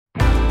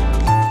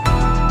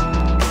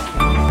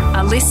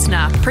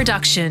listener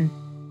production.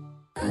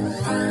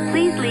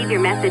 Please leave your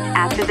message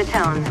after the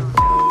tone.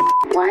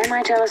 Why am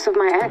I jealous of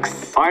my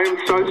ex? I am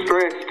so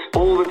stressed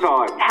all the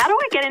time. How do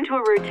I get into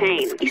a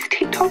routine? Is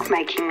TikTok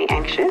making me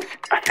anxious?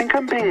 I think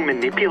I'm being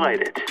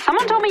manipulated.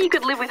 Someone told me you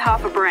could live with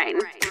half a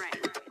brain.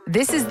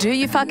 This is Do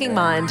You Fucking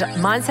Mind?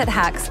 Mindset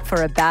Hacks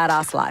for a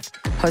Badass Life,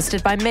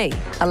 hosted by me,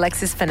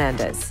 Alexis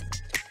Fernandez.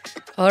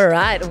 All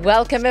right,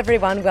 welcome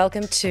everyone.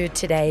 Welcome to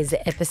today's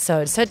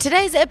episode. So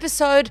today's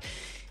episode,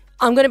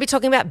 I'm going to be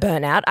talking about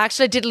burnout. I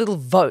actually did a little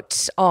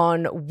vote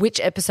on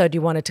which episode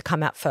you wanted to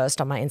come out first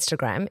on my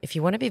Instagram. If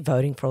you want to be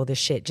voting for all this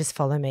shit, just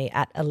follow me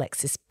at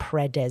Alexis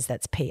Predez.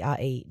 That's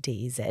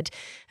Predez.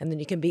 And then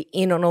you can be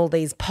in on all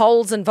these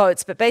polls and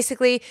votes. But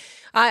basically,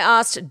 I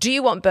asked, do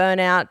you want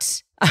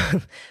burnout?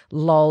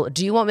 Lol.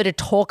 Do you want me to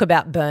talk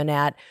about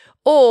burnout,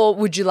 or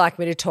would you like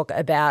me to talk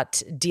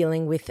about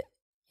dealing with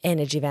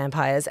energy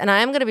vampires? And I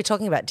am going to be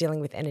talking about dealing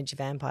with energy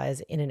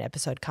vampires in an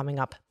episode coming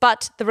up,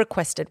 but the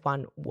requested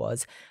one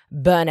was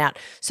burnout.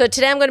 So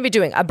today I'm going to be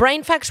doing a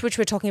brain fact, which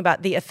we're talking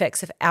about the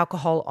effects of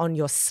alcohol on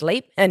your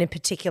sleep, and in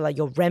particular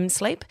your REM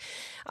sleep.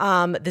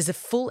 There's a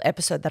full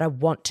episode that I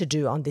want to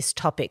do on this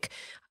topic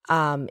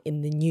in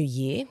the new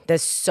year.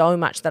 There's so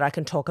much that I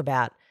can talk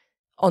about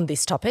on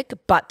this topic,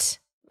 but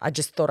I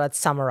just thought I'd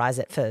summarize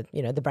it for,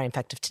 the brain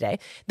fact of today.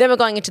 Then we're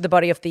going into the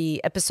body of the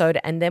episode,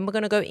 and then we're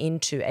going to go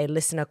into a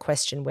listener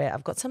question where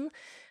I've got some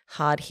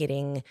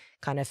hard-hitting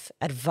kind of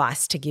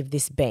advice to give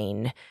this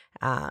bean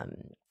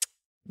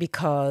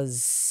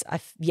because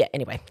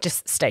anyway,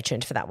 just stay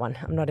tuned for that one.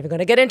 I'm not even going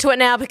to get into it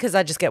now because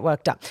I just get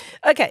worked up.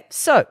 Okay,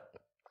 so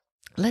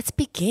let's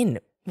begin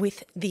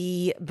with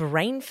the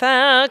brain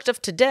fact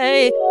of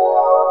today.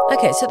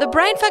 Okay, so the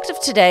brain fact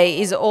of today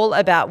is all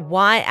about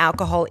why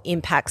alcohol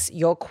impacts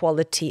your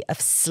quality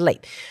of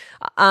sleep.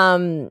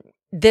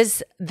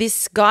 There's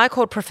this guy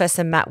called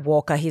Professor Matt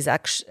Walker. He's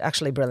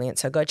actually brilliant,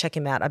 so go check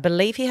him out. I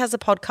believe he has a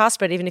podcast,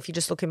 but even if you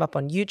just look him up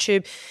on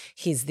YouTube,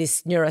 he's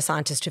this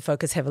neuroscientist who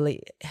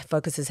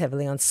focuses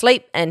heavily on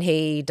sleep, and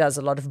he does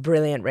a lot of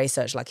brilliant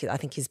research. I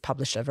think he's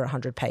published over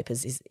 100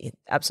 papers. He's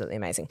absolutely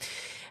amazing.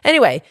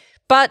 Anyway,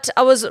 but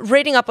I was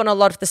reading up on a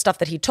lot of the stuff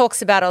that he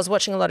talks about. I was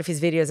watching a lot of his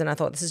videos, and I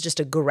thought this is just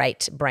a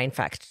great brain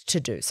fact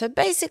to do. So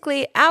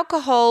basically,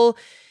 alcohol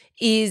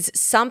is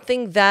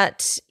something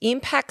that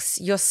impacts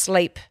your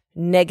sleep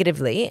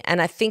negatively,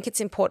 and I think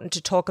it's important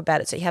to talk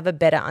about it so you have a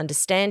better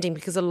understanding,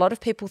 because a lot of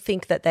people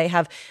think that they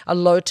have a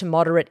low to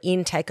moderate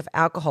intake of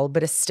alcohol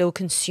but are still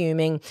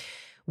consuming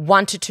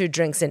 1 to 2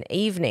 drinks an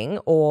evening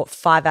or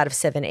 5 out of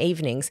 7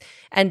 evenings.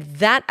 And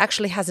that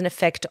actually has an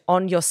effect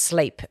on your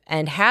sleep,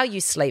 and how you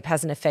sleep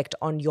has an effect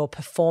on your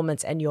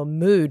performance and your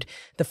mood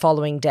the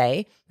following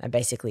day, and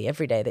basically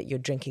every day that you're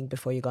drinking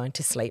before you're going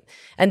to sleep,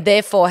 and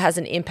therefore has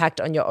an impact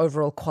on your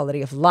overall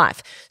quality of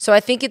life. So I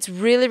think it's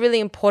really, really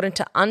important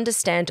to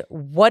understand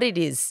what it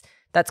is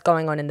that's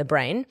going on in the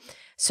brain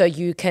so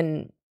you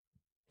can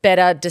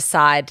better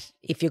decide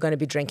if you're going to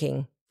be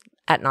drinking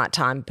at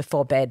nighttime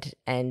before bed,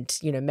 and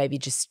maybe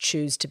just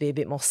choose to be a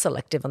bit more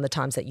selective on the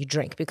times that you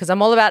drink, because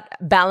I'm all about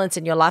balance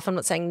in your life. I'm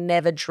not saying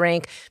never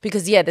drink,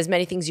 because there's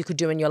many things you could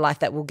do in your life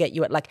that will get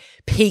you at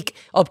peak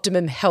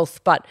optimum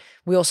health, but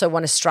we also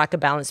want to strike a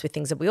balance with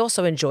things that we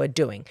also enjoy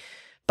doing.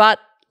 But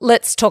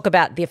let's talk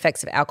about the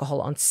effects of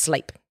alcohol on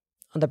sleep,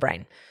 on the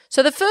brain.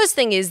 So the first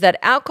thing is that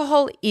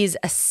alcohol is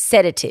a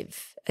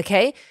sedative,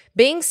 okay?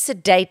 Being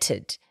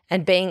sedated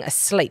and being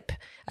asleep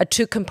are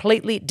two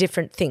completely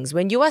different things.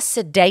 When you are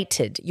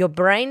sedated, your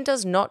brain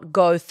does not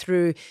go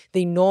through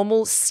the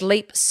normal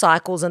sleep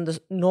cycles and the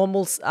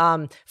normal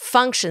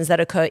functions that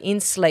occur in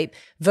sleep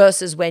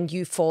versus when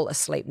you fall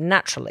asleep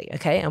naturally,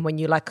 okay? And when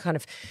you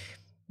have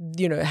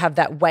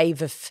that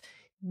wave of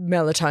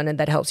melatonin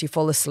that helps you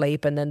fall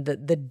asleep, and then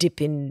the dip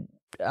in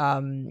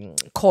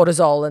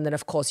cortisol, and then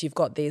of course you've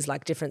got these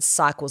different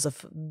cycles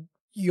of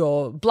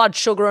your blood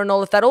sugar and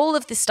all of that. All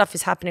of this stuff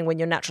is happening when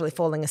you're naturally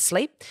falling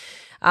asleep.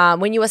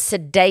 When you are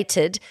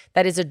sedated,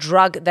 that is a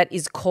drug that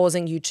is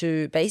causing you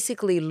to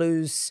basically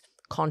lose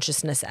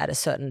consciousness at a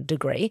certain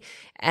degree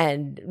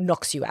and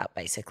knocks you out,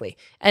 basically.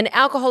 And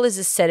alcohol is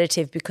a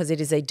sedative because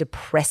it is a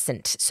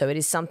depressant. So it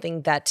is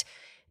something that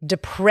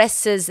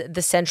depresses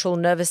the central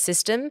nervous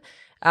system,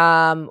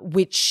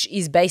 which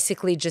is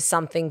basically just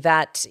something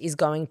that is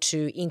going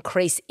to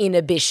increase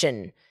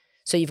inhibition.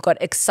 So you've got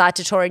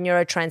excitatory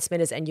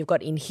neurotransmitters and you've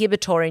got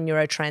inhibitory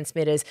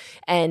neurotransmitters,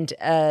 and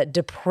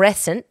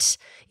depressant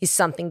is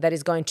something that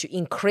is going to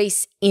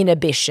increase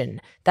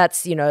inhibition.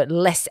 That's,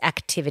 less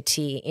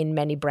activity in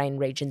many brain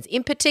regions.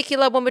 In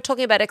particular, when we're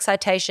talking about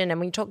excitation and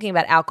when you're talking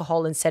about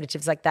alcohol and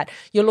sedatives like that,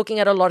 you're looking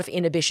at a lot of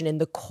inhibition in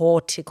the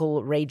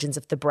cortical regions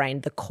of the brain,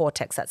 the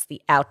cortex. That's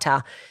the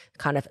outer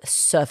kind of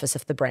surface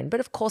of the brain, but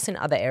of course in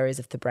other areas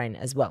of the brain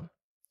as well.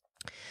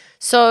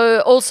 So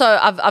also,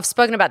 I've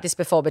spoken about this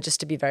before, but just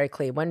to be very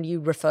clear, when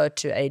you refer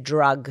to a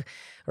drug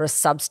or a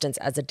substance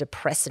as a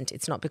depressant,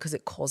 it's not because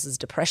it causes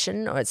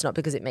depression, or it's not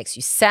because it makes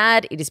you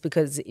sad. It is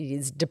because it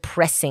is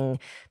depressing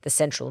the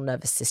central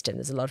nervous system.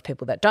 There's a lot of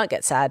people that don't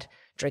get sad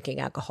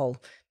drinking alcohol.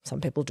 Some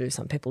people do,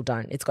 some people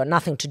don't. It's got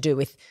nothing to do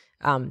with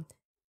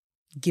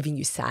giving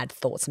you sad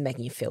thoughts and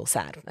making you feel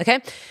sad,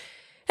 okay?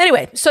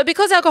 Anyway, so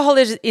because alcohol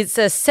is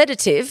a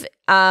sedative,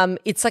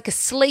 it's like a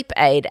sleep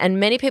aid, and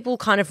many people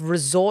kind of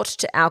resort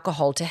to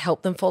alcohol to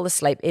help them fall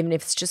asleep, even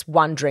if it's just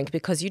one drink,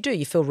 because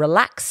you feel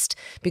relaxed,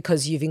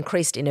 because you've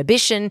increased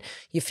inhibition,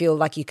 you feel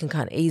like you can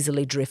kind of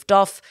easily drift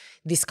off.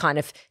 This kind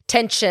of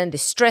tension,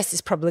 this stress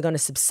is probably going to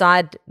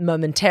subside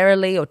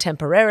momentarily or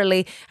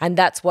temporarily, and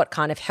that's what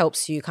kind of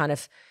helps you kind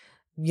of,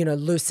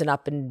 loosen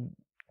up and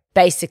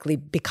basically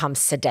become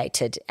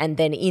sedated. And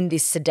then in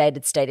this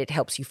sedated state, it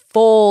helps you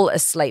fall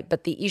asleep.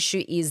 But the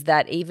issue is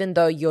that even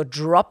though you're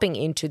dropping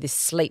into this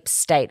sleep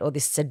state or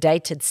this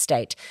sedated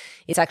state,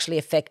 it's actually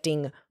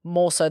affecting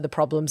more so the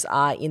problems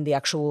are in the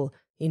actual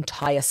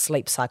entire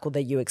sleep cycle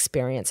that you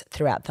experience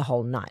throughout the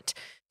whole night.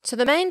 So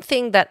the main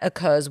thing that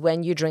occurs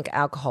when you drink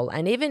alcohol,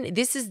 and even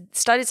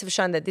studies have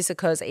shown that this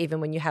occurs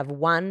even when you have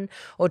 1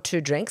 or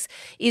 2 drinks,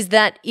 is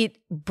that it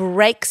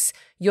breaks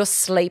your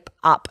sleep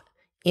up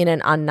in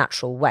an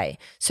unnatural way.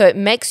 So it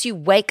makes you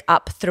wake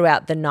up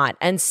throughout the night.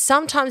 And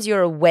sometimes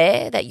you're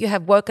aware that you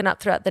have woken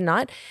up throughout the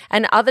night,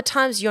 and other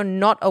times you're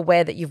not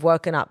aware that you've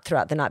woken up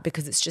throughout the night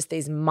because it's just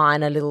these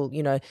minor little,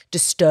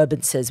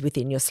 disturbances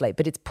within your sleep.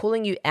 But it's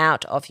pulling you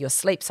out of your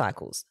sleep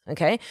cycles,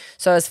 okay?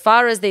 So as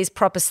far as these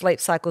proper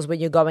sleep cycles when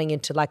you're going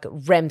into like a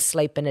REM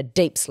sleep and a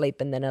deep sleep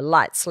and then a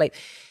light sleep,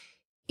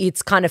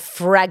 it's kind of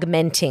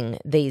fragmenting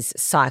these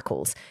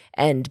cycles.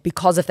 And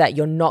because of that,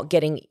 you're not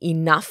getting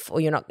enough, or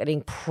you're not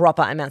getting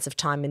proper amounts of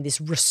time in this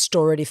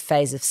restorative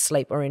phase of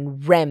sleep, or in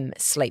REM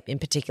sleep in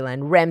particular.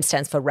 And REM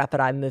stands for rapid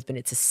eye movement.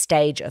 It's a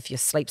stage of your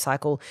sleep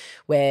cycle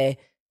where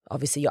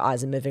obviously your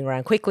eyes are moving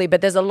around quickly,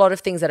 but there's a lot of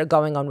things that are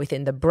going on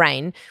within the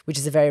brain, which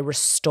is a very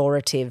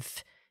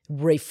restorative,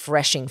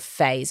 refreshing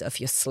phase of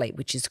your sleep,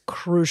 which is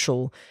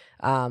crucial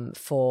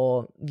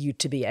for you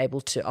to be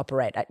able to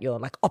operate at your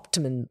like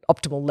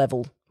optimal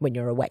level when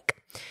you're awake.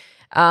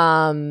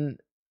 And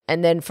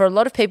then for a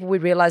lot of people, we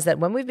realize that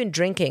when we've been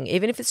drinking,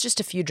 even if it's just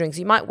a few drinks,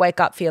 you might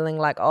wake up feeling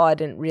like, oh, I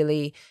didn't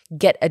really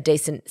get a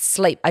decent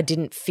sleep. I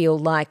didn't feel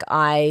like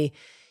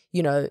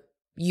you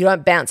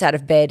don't bounce out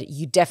of bed.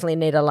 You definitely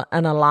need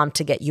an alarm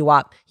to get you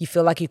up. You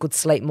feel like you could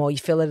sleep more. You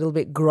feel a little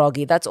bit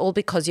groggy. That's all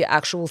because your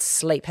actual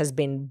sleep has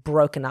been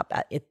broken up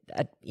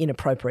at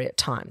inappropriate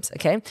times,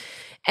 okay?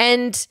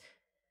 And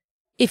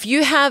if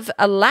you have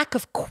a lack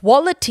of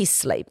quality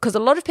sleep, because a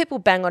lot of people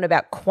bang on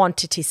about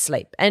quantity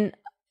sleep, and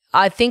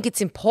I think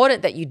it's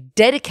important that you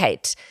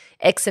dedicate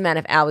X amount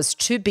of hours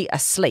to be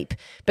asleep,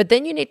 but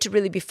then you need to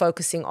really be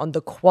focusing on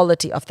the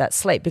quality of that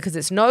sleep, because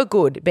it's no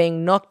good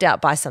being knocked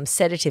out by some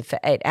sedative for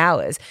 8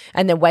 hours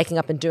and then waking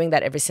up and doing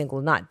that every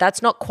single night.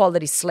 That's not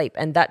quality sleep,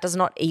 and that does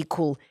not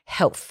equal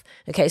health.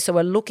 Okay, so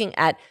we're looking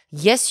at,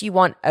 yes, you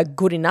want a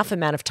good enough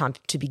amount of time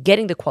to be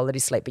getting the quality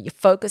sleep, but your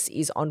focus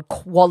is on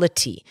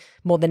quality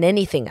more than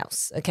anything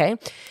else, okay?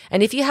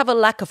 And if you have a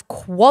lack of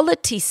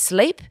quality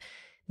sleep,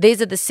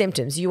 these are the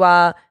symptoms. You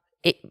are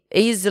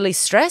easily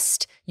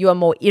stressed, you are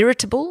more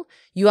irritable,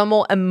 you are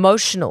more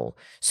emotional.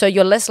 So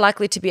you're less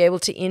likely to be able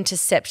to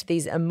intercept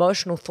these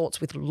emotional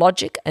thoughts with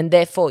logic, and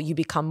therefore you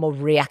become more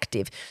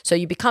reactive. So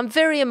you become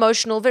very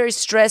emotional, very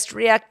stressed,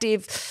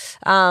 reactive,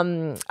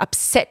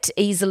 upset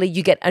easily,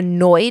 you get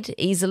annoyed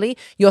easily.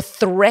 Your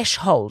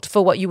threshold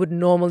for what you would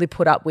normally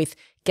put up with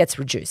gets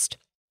reduced.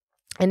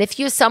 And if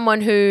you're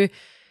someone who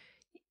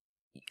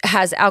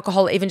has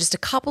alcohol even just a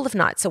couple of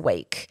nights a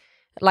week,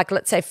 like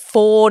let's say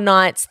 4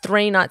 nights,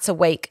 3 nights a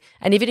week,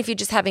 and even if you're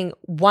just having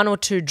 1 or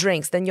 2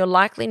 drinks, then you're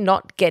likely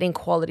not getting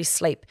quality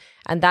sleep,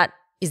 and that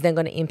is then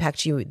going to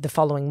impact you the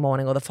following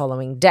morning or the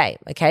following day,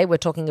 okay? We're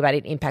talking about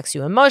it impacts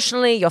you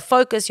emotionally, your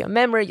focus, your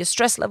memory, your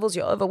stress levels,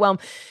 your overwhelm,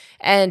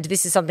 and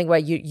this is something where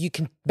you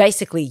can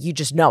basically, you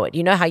just know it.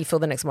 You know how you feel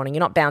the next morning.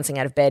 You're not bouncing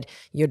out of bed.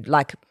 You're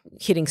like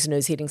hitting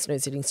snooze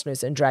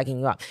and dragging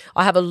you up.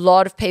 I have a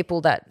lot of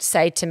people that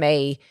say to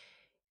me,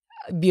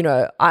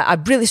 I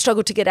really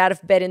struggle to get out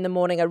of bed in the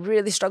morning. I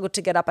really struggle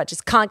to get up. I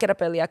just can't get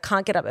up earlier. I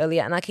can't get up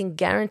earlier. And I can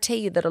guarantee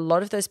you that a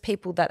lot of those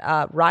people that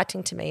are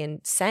writing to me and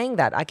saying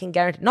that, I can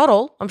guarantee, not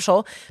all, I'm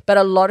sure, but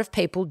a lot of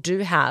people do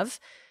have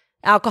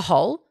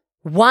alcohol,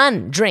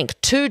 1 drink,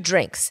 2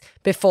 drinks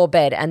before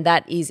bed, and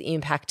that is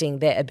impacting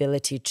their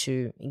ability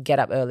to get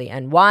up early.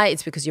 And why?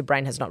 It's because your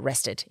brain has not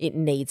rested. It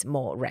needs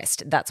more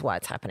rest. That's why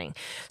it's happening.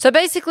 So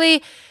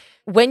basically,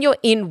 when you're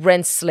in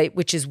REM sleep,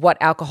 which is what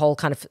alcohol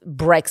kind of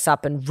breaks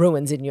up and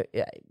ruins in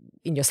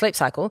your sleep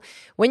cycle,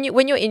 when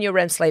you're in your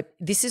REM sleep,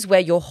 this is where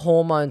your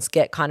hormones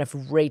get kind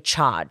of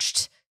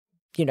recharged.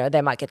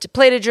 They might get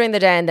depleted during the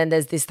day, and then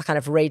there's this kind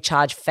of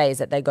recharge phase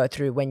that they go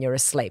through when you're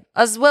asleep,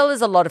 as well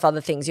as a lot of other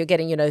things. You're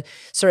getting,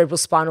 cerebral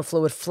spinal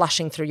fluid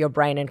flushing through your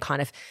brain and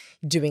kind of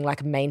doing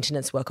like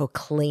maintenance work or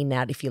clean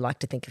out, if you like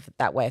to think of it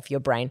that way, of your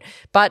brain.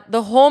 But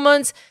the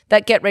hormones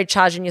that get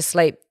recharged in your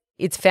sleep,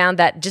 it's found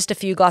that just a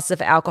few glasses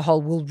of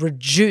alcohol will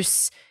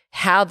reduce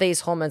how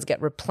these hormones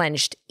get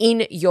replenished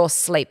in your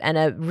sleep. And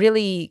a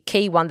really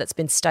key one that's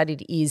been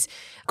studied is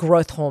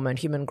growth hormone,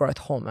 human growth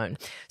hormone.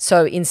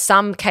 So in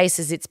some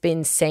cases, it's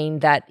been seen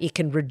that it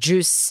can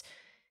reduce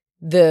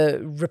the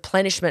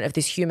replenishment of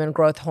this human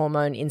growth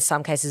hormone in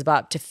some cases by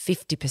up to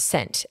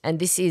 50%. And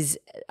this is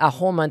a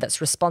hormone that's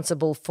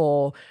responsible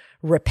for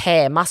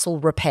repair, muscle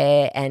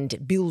repair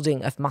and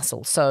building of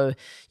muscle. So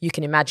you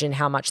can imagine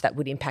how much that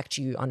would impact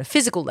you on a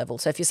physical level.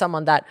 So if you're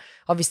someone that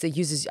obviously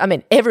uses,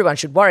 everyone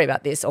should worry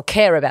about this or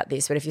care about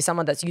this, but if you're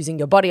someone that's using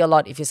your body a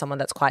lot, if you're someone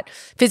that's quite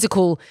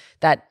physical,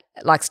 that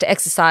likes to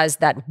exercise,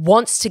 that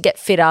wants to get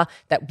fitter,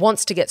 that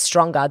wants to get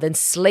stronger, then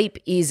sleep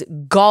is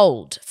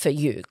gold for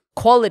you.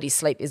 Quality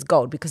sleep is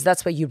gold because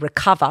that's where you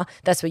recover,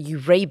 that's where you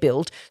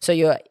rebuild, so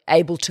you're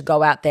able to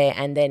go out there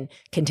and then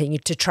continue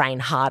to train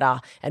harder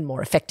and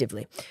more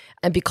effectively.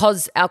 And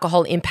because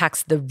alcohol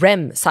impacts the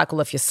REM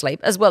cycle of your sleep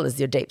as well as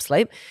your deep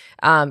sleep,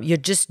 you're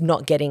just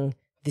not getting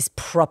this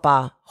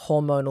proper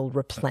hormonal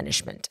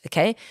replenishment,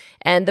 okay?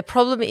 And the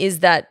problem is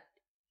that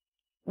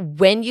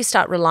when you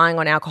start relying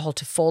on alcohol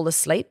to fall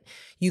asleep,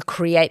 you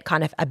create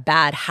kind of a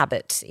bad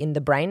habit in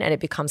the brain, and it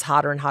becomes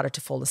harder and harder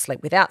to fall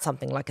asleep without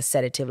something like a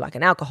sedative, like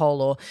an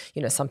alcohol, or,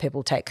 some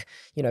people take,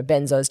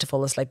 benzos to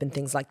fall asleep and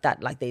things like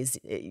that, like these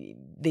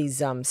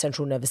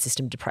central nervous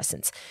system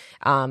depressants.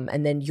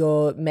 And then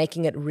you're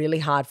making it really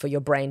hard for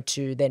your brain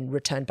to then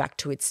return back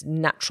to its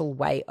natural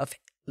way of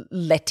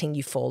letting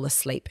you fall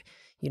asleep,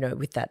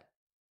 with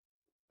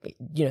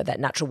that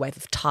natural wave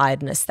of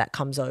tiredness that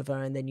comes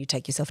over, and then you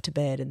take yourself to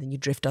bed and then you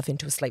drift off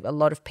into a sleep. A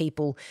lot of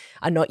people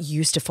are not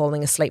used to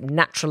falling asleep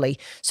naturally,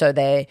 so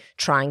they're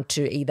trying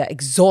to either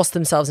exhaust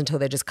themselves until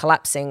they're just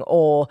collapsing,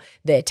 or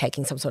they're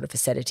taking some sort of a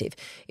sedative.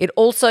 It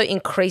also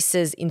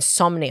increases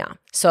insomnia.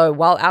 So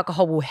while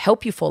alcohol will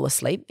help you fall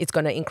asleep, it's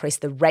going to increase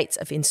the rates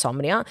of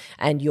insomnia,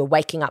 and you're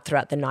waking up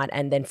throughout the night,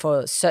 and then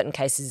for certain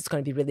cases it's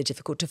going to be really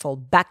difficult to fall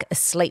back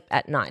asleep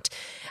at night.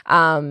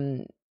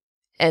 And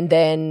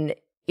then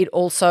it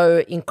also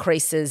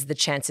increases the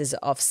chances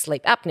of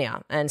sleep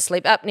apnea. And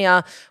sleep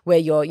apnea, where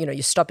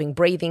you're stopping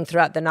breathing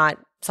throughout the night,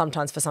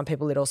 sometimes for some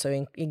people it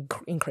also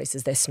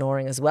increases their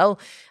snoring as well.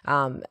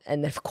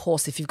 And of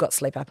course, if you've got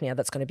sleep apnea,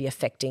 that's going to be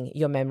affecting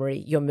your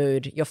memory, your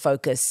mood, your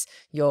focus,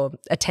 your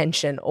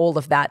attention, all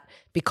of that,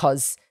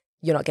 because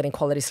you're not getting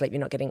quality sleep, you're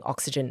not getting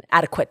oxygen,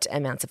 adequate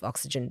amounts of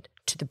oxygen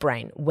to the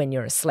brain when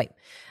you're asleep.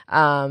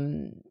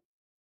 And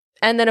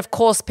then, of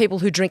course, people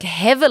who drink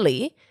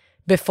heavily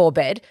before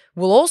bed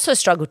will also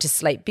struggle to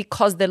sleep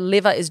because the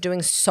liver is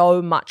doing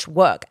so much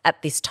work at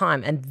this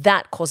time, and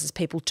that causes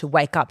people to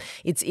wake up.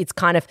 It's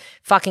kind of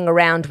fucking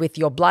around with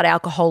your blood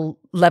alcohol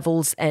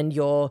levels and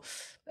your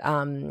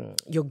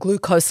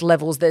glucose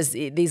levels.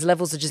 These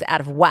levels are just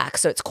out of whack,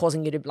 so it's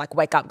causing you to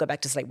wake up, go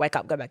back to sleep, wake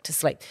up, go back to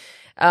sleep.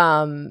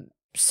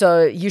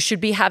 So you should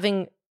be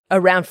having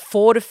around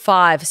 4 to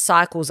 5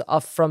 cycles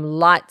of from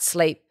light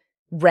sleep,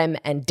 REM,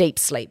 and deep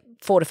sleep.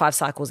 4 to 5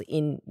 cycles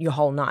in your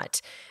whole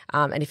night.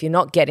 And if you're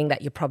not getting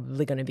that, you're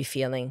probably going to be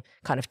feeling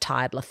kind of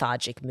tired,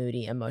 lethargic,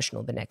 moody,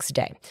 emotional the next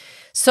day.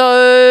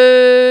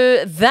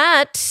 So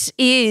that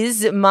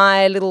is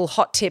my little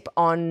hot tip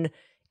on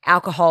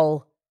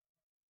alcohol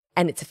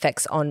and its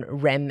effects on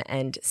REM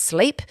and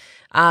sleep.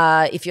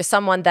 If you're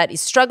someone that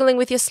is struggling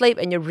with your sleep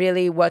and you're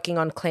really working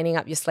on cleaning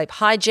up your sleep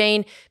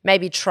hygiene,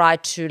 maybe try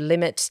to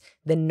limit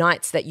the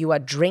nights that you are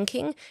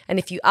drinking. And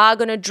if you are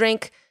going to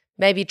drink,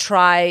 maybe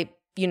try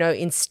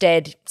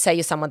instead, say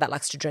you're someone that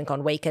likes to drink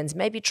on weekends,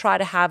 maybe try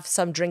to have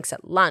some drinks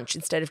at lunch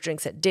instead of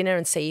drinks at dinner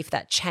and see if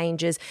that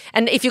changes.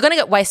 And if you're going to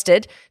get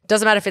wasted,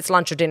 doesn't matter if it's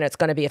lunch or dinner, it's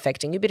going to be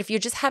affecting you. But if you're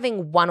just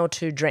having 1 or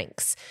 2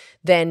 drinks,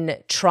 then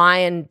try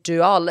and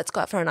do, let's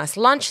go out for a nice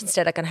lunch.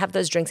 Instead, I can have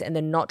those drinks and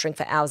then not drink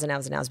for hours and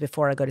hours and hours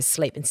before I go to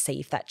sleep, and see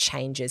if that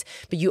changes.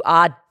 But you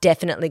are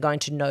definitely going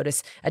to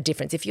notice a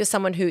difference. If you're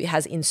someone who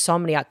has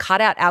insomnia, cut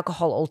out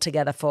alcohol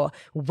altogether for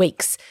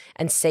weeks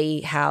and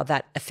see how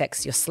that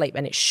affects your sleep,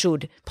 and it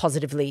should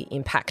positively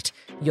impact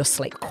your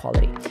sleep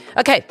quality.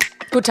 Okay,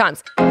 good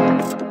times.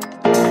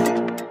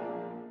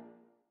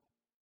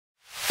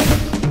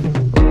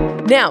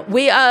 Now,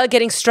 we are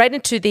getting straight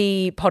into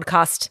the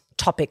podcast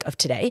topic of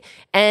today,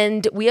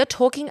 and we are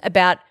talking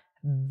about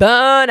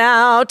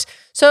burnout.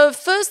 So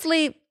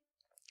firstly,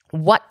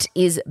 what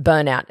is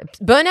burnout?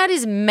 Burnout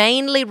is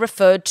mainly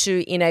referred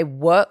to in a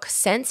work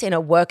sense, in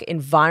a work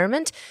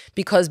environment,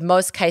 because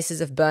most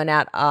cases of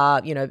burnout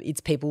are,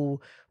 it's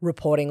people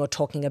reporting or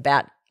talking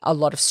about a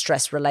lot of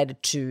stress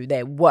related to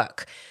their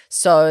work.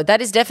 So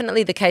that is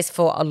definitely the case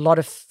for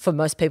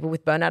most people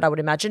with burnout, I would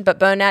imagine.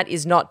 But burnout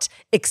is not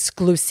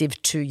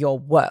exclusive to your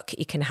work.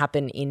 It can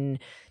happen in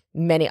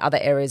many other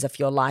areas of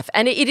your life.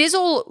 And it is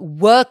all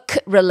work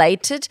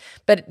related,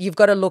 but you've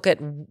got to look at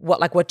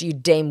what do you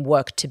deem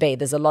work to be?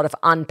 There's a lot of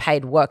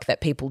unpaid work that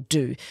people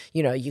do.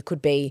 You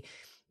could be,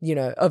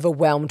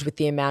 overwhelmed with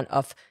the amount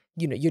of,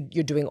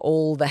 you're doing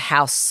all the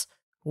house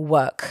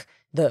work,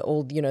 the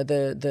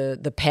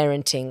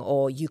parenting,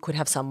 or you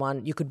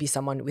could be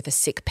someone with a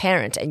sick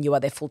parent and you are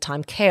their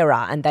full-time carer,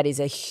 and that is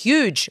a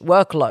huge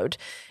workload.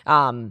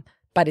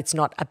 But it's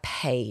not a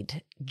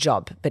paid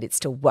job, but it's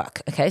still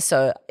work. Okay.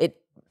 So it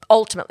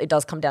ultimately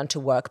does come down to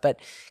work, but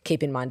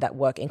keep in mind that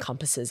work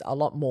encompasses a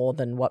lot more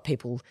than what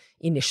people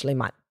initially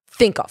might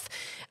think of.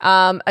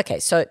 Okay,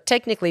 so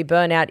technically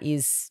burnout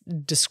is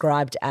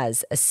described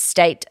as a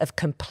state of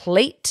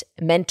complete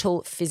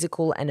mental,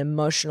 physical, and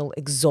emotional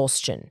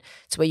exhaustion.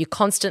 It's where you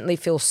constantly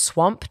feel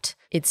swamped.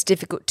 It's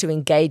difficult to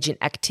engage in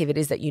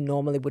activities that you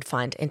normally would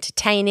find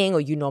entertaining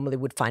or you normally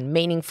would find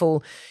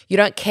meaningful. You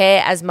don't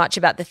care as much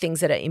about the things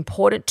that are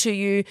important to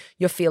you.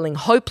 You're feeling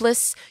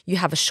hopeless. You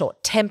have a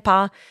short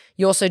temper.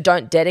 You also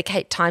don't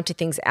dedicate time to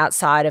things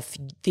outside of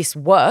this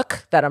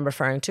work that I'm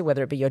referring to,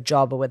 whether it be your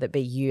job or whether it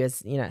be you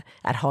as,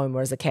 at home or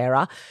as a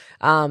carer.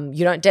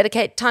 You don't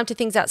dedicate time to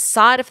things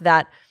outside of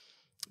that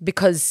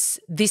because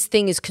this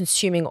thing is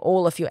consuming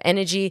all of your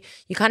energy.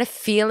 You're kind of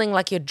feeling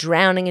like you're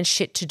drowning in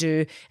shit to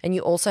do, and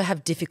you also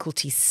have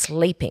difficulty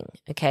sleeping,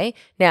 okay?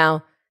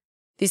 Now,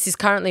 this is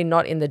currently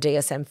not in the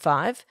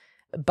DSM-5,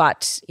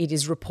 but it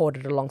is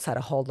reported alongside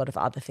a whole lot of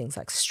other things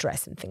like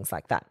stress and things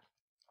like that.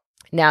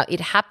 Now, it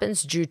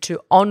happens due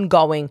to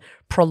ongoing,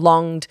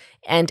 prolonged,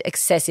 and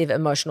excessive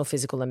emotional,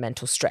 physical, and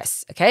mental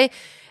stress, okay?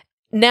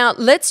 Now,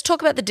 let's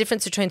talk about the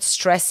difference between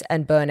stress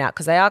and burnout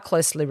because they are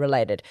closely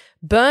related.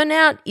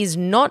 Burnout is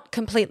not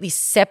completely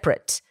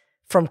separate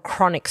from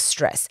chronic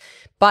stress,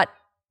 but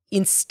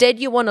instead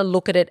you want to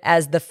look at it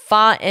as the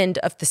far end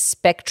of the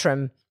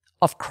spectrum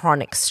of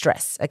chronic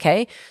stress,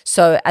 okay?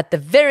 So at the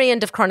very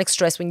end of chronic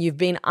stress, when you've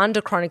been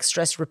under chronic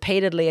stress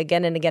repeatedly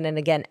again and again and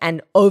again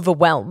and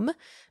overwhelm,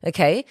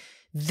 okay,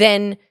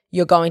 then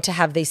you're going to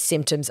have these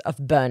symptoms of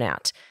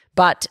burnout.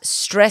 But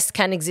stress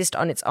can exist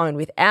on its own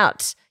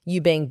without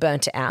you being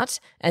burnt out.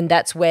 And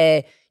that's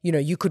where,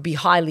 you could be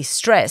highly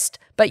stressed,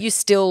 but you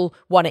still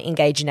want to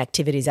engage in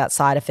activities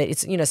outside of it.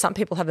 It's, some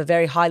people have a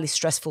very highly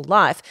stressful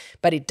life,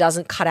 but it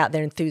doesn't cut out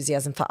their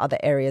enthusiasm for other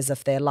areas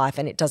of their life,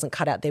 and it doesn't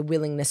cut out their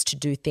willingness to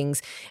do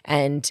things,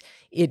 and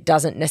it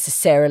doesn't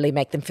necessarily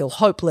make them feel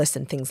hopeless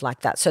and things like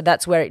that. So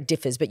that's where it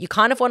differs. But you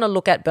kind of want to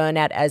look at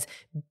burnout as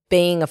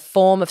being a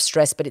form of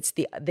stress, but it's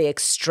the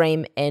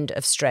extreme end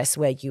of stress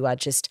where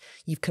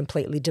you've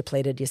completely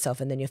depleted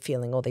yourself and then you're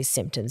feeling all these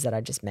symptoms that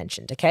I just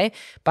mentioned, okay?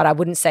 But I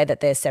wouldn't say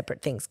that they're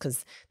separate things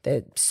because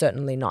they're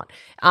certainly not.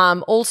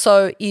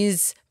 Also,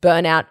 is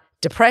burnout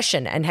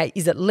depression, and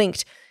is it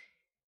linked?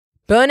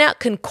 Burnout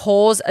can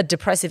cause a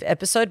depressive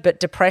episode,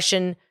 but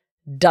depression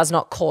does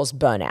not cause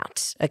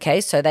burnout,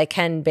 okay? So they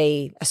can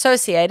be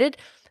associated,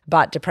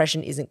 but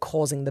depression isn't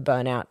causing the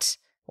burnout,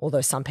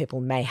 although some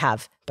people may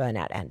have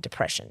burnout and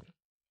depression.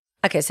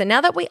 Okay, so now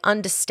that we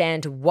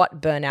understand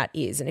what burnout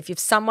is, and if you've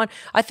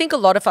I think a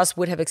lot of us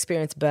would have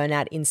experienced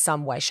burnout in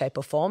some way, shape,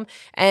 or form,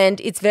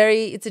 and it's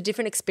a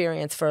different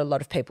experience for a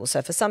lot of people.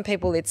 So for some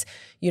people, it's,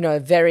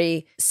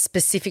 very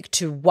specific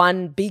to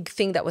one big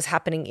thing that was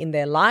happening in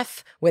their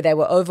life where they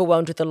were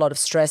overwhelmed with a lot of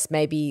stress.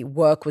 Maybe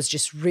work was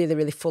just really,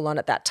 really full on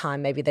at that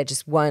time. Maybe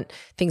things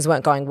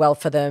weren't going well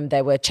for them.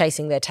 They were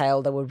chasing their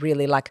tail. They were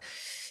really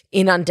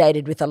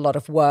inundated with a lot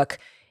of work.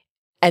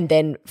 And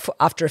then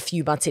after a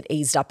few months, it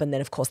eased up. And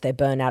then, of course, their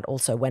burnout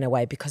also went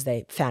away because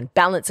they found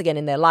balance again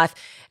in their life.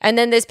 And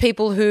then there's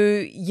people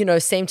who,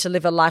 seem to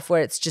live a life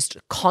where it's just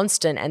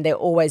constant and they're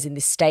always in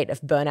this state of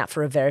burnout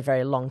for a very,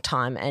 very long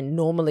time. And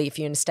normally, if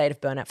you're in a state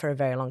of burnout for a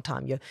very long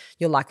time,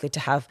 you're likely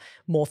to have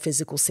more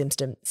physical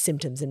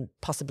symptoms and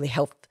possibly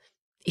health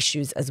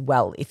issues as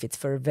well if it's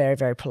for a very,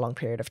 very prolonged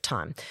period of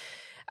time.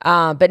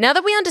 But now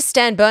that we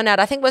understand burnout,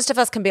 I think most of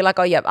us can be like,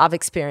 oh, yeah, I've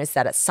experienced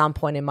that at some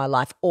point in my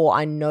life, or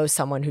I know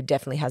someone who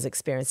definitely has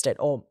experienced it,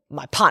 or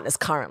my partner's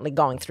currently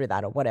going through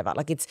that or whatever.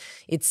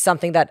 It's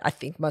something that I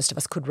think most of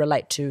us could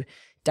relate to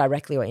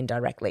directly or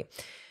indirectly.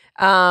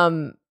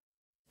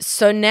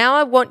 So now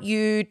I want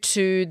you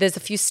there's a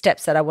few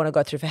steps that I want to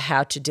go through for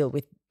how to deal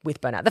with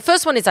burnout. The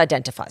first one is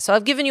identify. So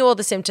I've given you all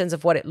the symptoms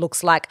of what it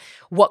looks like,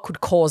 what could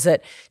cause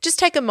it. Just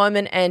take a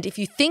moment, and if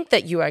you think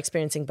that you are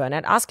experiencing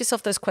burnout, ask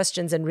yourself those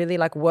questions and really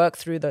work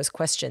through those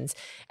questions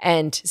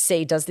and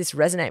see, does this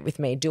resonate with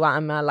me?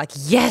 Am I like,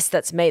 yes,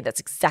 that's me.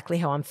 That's exactly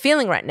how I'm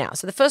feeling right now.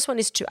 So the first one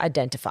is to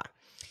identify.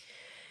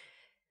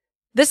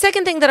 The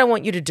second thing that I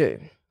want you to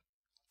do,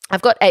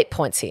 I've got 8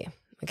 points here,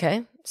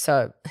 okay?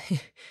 So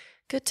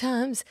good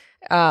times.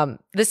 The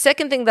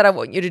second thing that I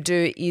want you to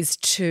do is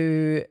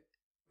to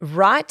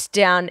write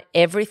down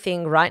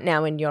everything right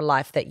now in your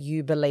life that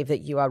you believe that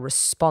you are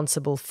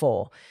responsible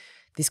for.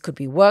 This could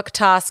be work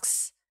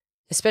tasks,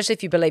 especially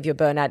if you believe your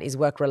burnout is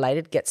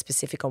work-related. Get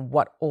specific on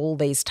what all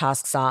these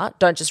tasks are.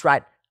 Don't just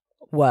write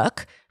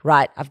work,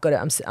 right?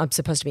 I'm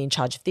supposed to be in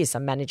charge of this.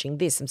 I'm managing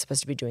this. I'm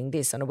supposed to be doing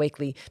this on a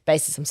weekly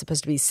basis. I'm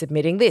supposed to be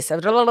submitting this.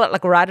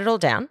 Write it all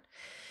down.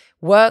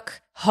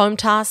 Work, home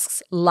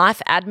tasks,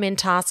 life admin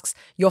tasks,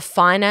 your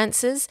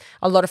finances.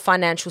 A lot of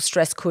financial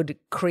stress could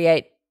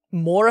create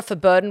more of a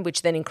burden,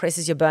 which then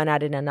increases your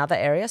burnout in another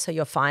area. So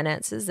your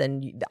finances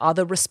and the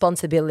other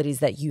responsibilities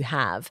that you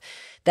have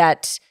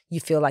that you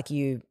feel like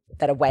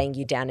that are weighing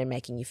you down and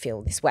making you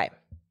feel this way.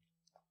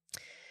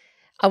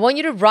 I want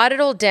you to write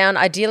it all down,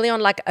 ideally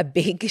on a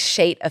big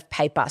sheet of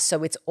paper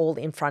so it's all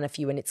in front of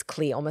you and it's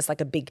clear, almost like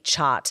a big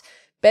chart.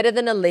 Better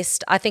than a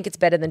list. I think it's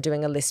better than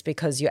doing a list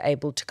because you're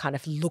able to kind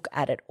of look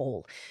at it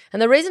all.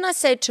 And the reason I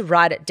say to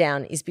write it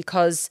down is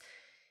because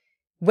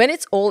when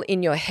it's all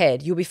in your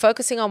head, you'll be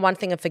focusing on one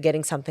thing and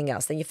forgetting something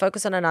else. Then you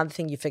focus on another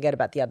thing, you forget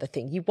about the other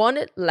thing. You want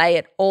to lay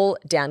it all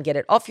down, get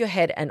it off your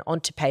head and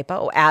onto paper,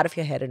 or out of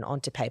your head and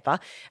onto paper.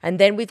 And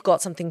then we've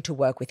got something to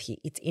work with here.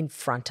 It's in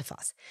front of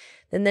us.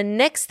 Then the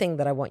next thing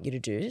that I want you to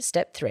do,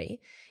 step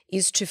 3,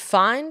 is to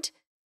find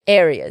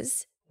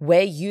areas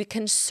where you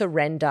can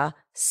surrender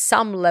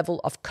some level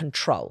of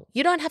control.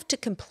 You don't have to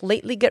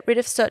completely get rid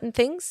of certain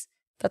things.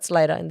 That's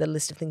later in the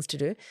list of things to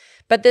do.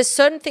 But there's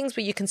certain things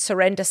where you can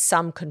surrender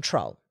some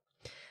control,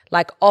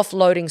 like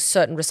offloading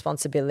certain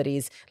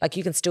responsibilities. Like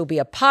you can still be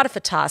a part of a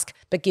task,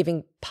 but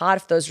giving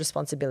part of those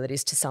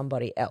responsibilities to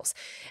somebody else.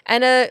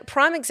 And a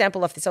prime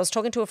example of this, I was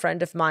talking to a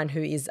friend of mine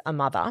who is a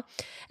mother,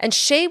 and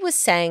she was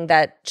saying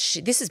that,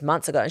 this is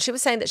months ago, and she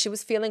was saying that she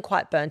was feeling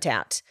quite burnt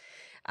out.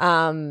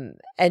 And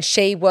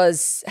she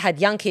had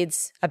young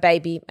kids, a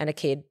baby and a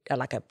kid,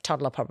 like a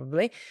toddler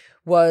probably,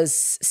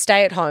 was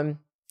stay at home,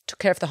 took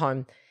care of the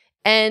home.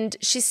 And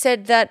she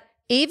said that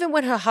even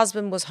when her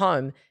husband was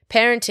home,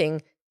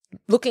 parenting,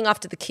 looking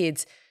after the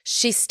kids,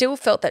 she still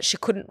felt that she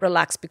couldn't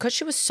relax because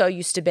she was so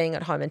used to being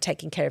at home and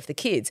taking care of the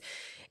kids.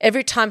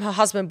 Every time her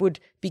husband would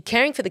be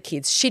caring for the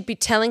kids, she'd be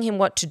telling him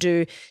what to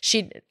do.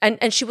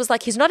 And she was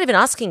like, he's not even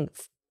asking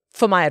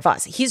for my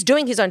advice. He's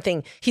doing his own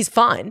thing. He's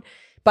fine.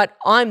 But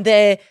I'm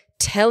there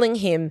telling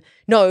him,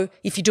 no,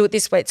 if you do it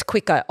this way, it's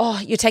quicker. Oh,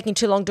 you're taking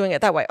too long doing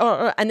it that way.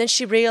 Oh. And then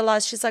she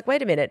realized, she's like,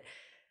 wait a minute.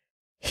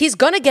 He's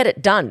going to get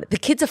it done. The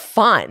kids are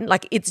fine.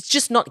 Like, it's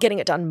just not getting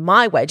it done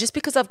my way. Just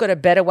because I've got a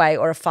better way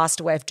or a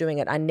faster way of doing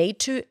it, I need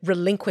to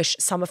relinquish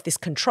some of this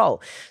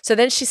control. So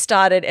then she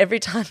started, every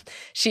time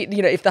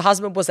if the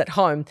husband was at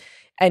home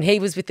and he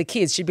was with the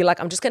kids, she'd be like,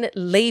 I'm just going to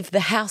leave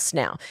the house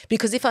now.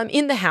 Because if I'm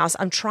in the house,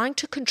 I'm trying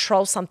to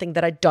control something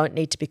that I don't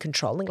need to be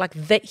controlling. Like,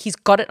 he's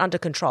got it under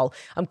control.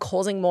 I'm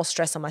causing more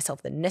stress on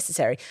myself than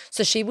necessary.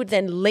 So she would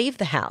then leave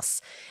the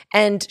house.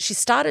 And she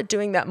started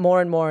doing that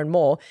more and more and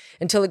more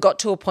until it got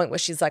to a point where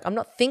she's like, I'm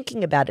not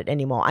thinking about it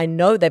anymore. I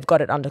know they've got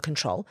it under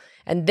control.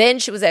 And then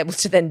she was able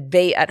to then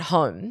be at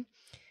home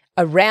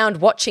around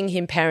watching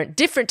him parent,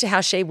 different to how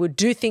she would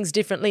do things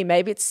differently.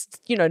 Maybe it's,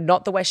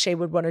 not the way she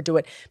would want to do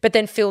it, but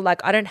then feel like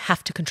I don't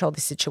have to control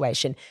this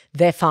situation.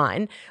 They're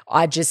fine.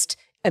 I just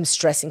am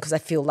stressing because I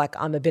feel like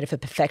I'm a bit of a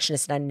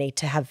perfectionist and I need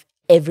to have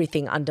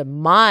everything under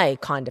my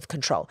kind of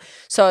control.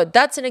 So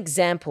that's an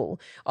example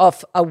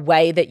of a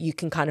way that you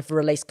can kind of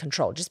release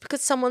control. Just because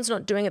someone's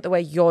not doing it the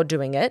way you're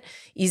doing it,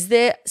 is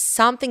there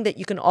something that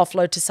you can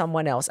offload to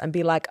someone else and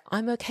be like,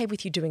 I'm okay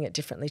with you doing it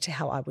differently to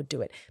how I would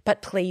do it,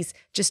 but please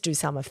just do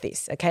some of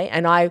this, okay?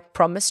 And I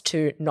promise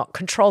to not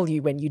control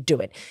you when you do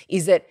it.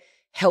 Is it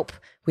help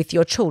with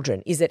your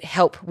children? Is it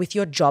help with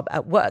your job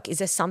at work? Is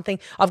there something?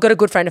 I've got a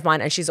good friend of mine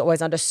and she's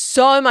always under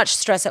so much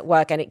stress at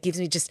work, and it gives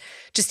me just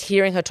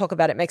hearing her talk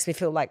about it makes me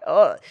feel like,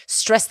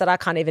 stress that I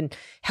can't even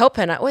help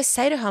her. And I always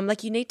say to her, I'm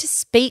like, you need to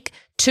speak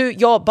to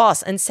your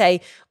boss and say,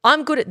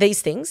 I'm good at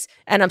these things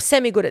and I'm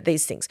semi-good at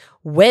these things.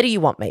 Where do you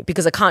want me?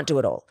 Because I can't do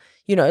it all.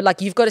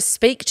 You've got to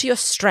speak to your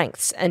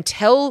strengths and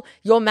tell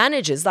your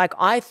managers, like,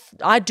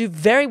 I do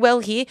very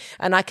well here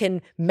and I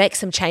can make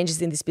some changes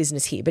in this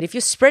business here. But if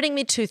you're spreading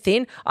me too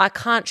thin, I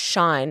can't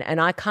shine and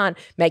I can't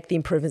make the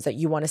improvements that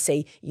you want to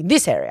see in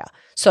this area.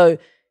 So,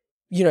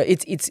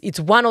 it's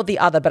one or the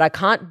other, but I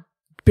can't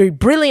be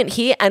brilliant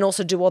here and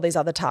also do all these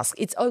other tasks.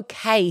 It's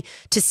okay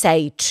to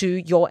say to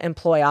your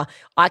employer,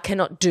 I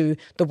cannot do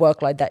the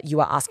workload that you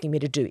are asking me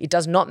to do. It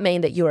does not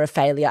mean that you're a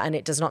failure and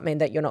it does not mean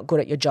that you're not good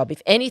at your job.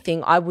 If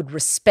anything, I would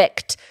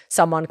respect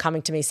someone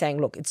coming to me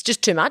saying, look, it's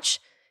just too much.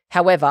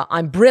 However,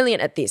 I'm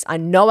brilliant at this. I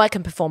know I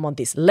can perform on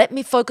this. Let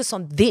me focus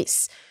on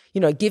this.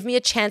 Give me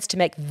a chance to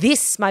make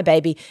this my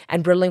baby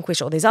and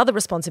relinquish all these other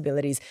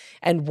responsibilities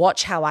and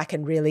watch how I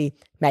can really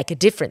make a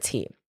difference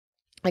here.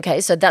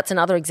 Okay, so that's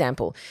another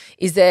example.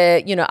 Is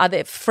there, are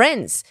there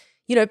friends?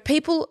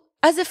 People,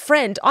 as a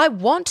friend, I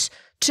want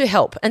to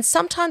help. And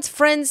sometimes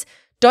friends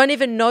don't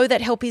even know that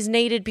help is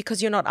needed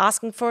because you're not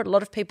asking for it. A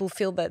lot of people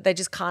feel that they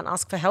just can't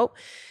ask for help.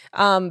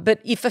 But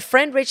if a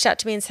friend reached out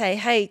to me and say,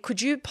 hey,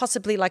 could you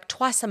possibly like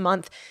twice a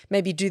month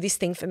maybe do this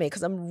thing for me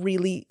because I'm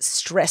really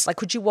stressed? Like,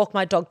 could you walk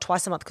my dog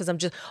twice a month because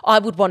I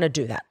would want to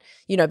do that,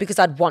 because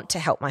I'd want to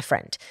help my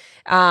friend.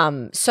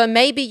 So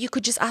maybe you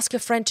could just ask your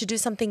friend to do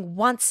something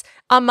once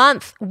a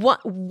month,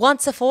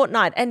 once a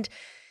fortnight. And,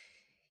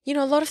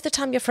 a lot of the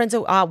time your friends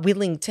are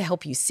willing to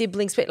help you,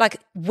 siblings, but like,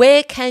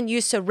 where can you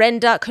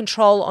surrender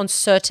control on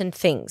certain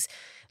things?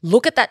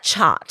 Look at that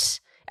chart.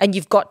 And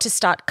you've got to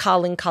start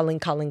culling.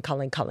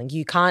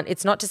 You can't,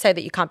 it's not to say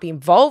that you can't be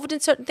involved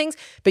in certain things,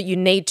 but you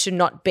need to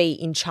not be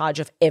in charge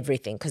of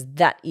everything because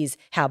that is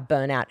how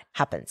burnout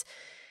happens.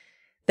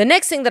 The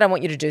next thing that I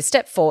want you to do,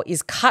 step 4,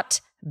 is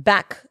cut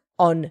back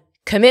on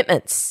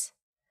commitments.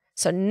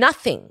 So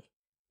nothing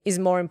is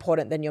more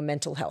important than your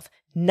mental health.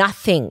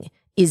 Nothing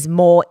is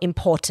more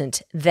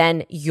important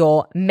than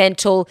your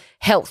mental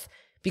health,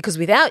 because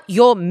without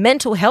your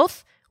mental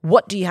health,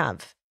 what do you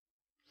have?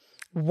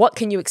 What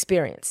can you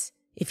experience?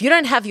 If you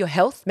don't have your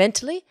health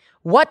mentally,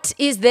 what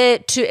is there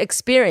to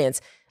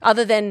experience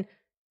other than,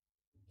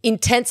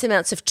 intense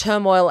amounts of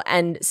turmoil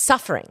and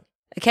suffering.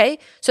 Okay?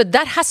 So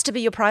that has to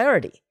be your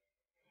priority.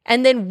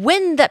 And then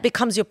when that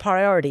becomes your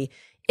priority,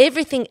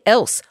 everything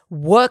else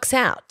works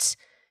out.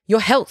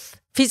 Your health,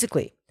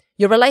 physically,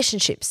 your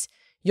relationships,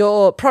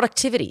 your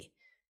productivity,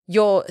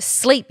 your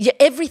sleep,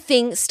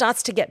 everything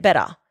starts to get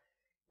better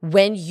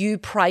when you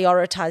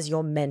prioritize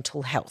your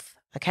mental health.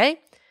 Okay?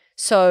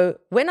 So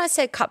when I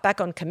say cut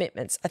back on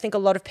commitments, I think a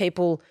lot of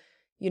people,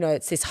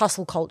 it's this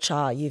hustle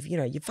culture. You've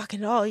got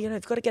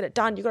to get it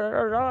done. You've got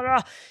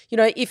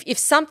to, if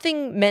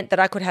something meant that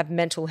I could have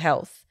mental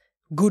health,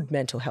 good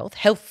mental health,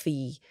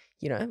 healthy,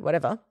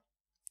 whatever,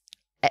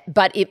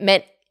 but it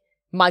meant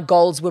my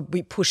goals would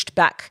be pushed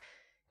back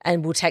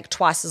and will take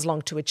twice as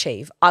long to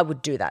achieve, I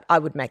would do that. I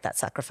would make that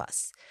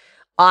sacrifice.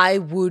 I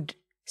would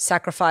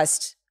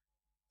sacrifice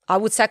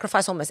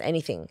almost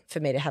anything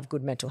for me to have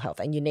good mental health.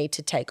 And you need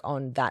to take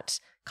on that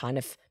kind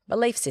of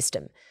belief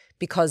system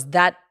because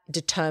that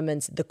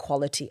determines the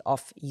quality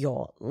of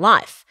your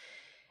life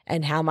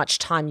and how much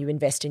time you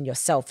invest in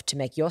yourself to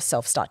make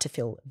yourself start to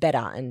feel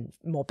better and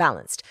more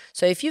balanced.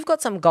 So if you've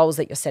got some goals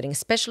that you're setting,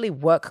 especially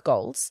work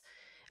goals,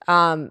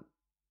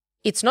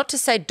 it's not to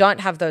say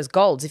don't have those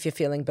goals if you're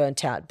feeling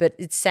burnt out, but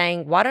it's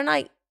saying, why don't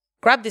I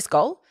grab this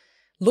goal,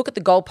 look at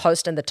the goal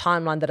post and the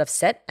timeline that I've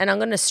set, and I'm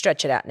going to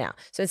stretch it out now.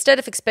 So instead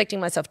of expecting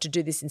myself to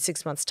do this in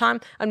 6 months'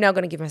 time, I'm now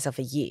going to give myself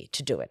a year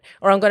to do it.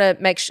 Or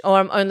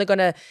I'm only going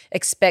to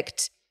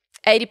expect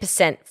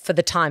 80% for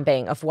the time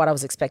being of what I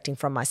was expecting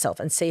from myself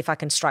and see if I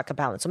can strike a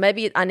balance. Or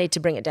maybe I need to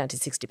bring it down to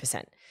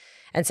 60%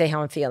 and see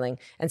how I'm feeling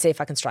and see if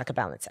I can strike a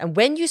balance. And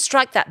when you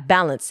strike that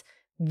balance,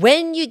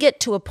 when you get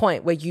to a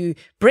point where you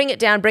bring it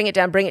down,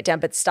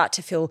 but start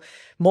to feel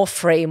more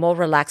free, more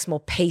relaxed, more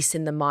peace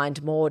in the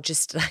mind, more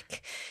just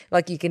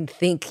like you can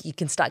think, you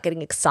can start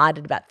getting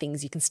excited about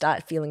things, you can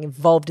start feeling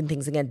involved in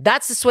things again.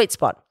 That's the sweet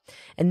spot.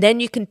 And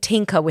then you can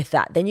tinker with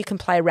that. Then you can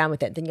play around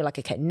with it. Then you're like,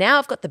 okay, now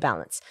I've got the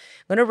balance.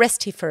 I'm going to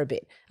rest here for a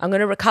bit. I'm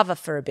going to recover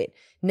for a bit.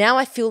 Now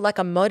I feel like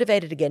I'm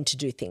motivated again to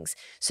do things.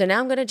 So now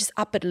I'm going to just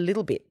up it a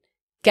little bit.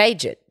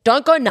 Gauge it.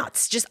 Don't go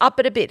nuts. Just up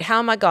it a bit. How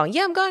am I going?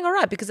 Yeah, I'm going all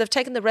right because I've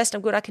taken the rest.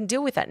 I'm good. I can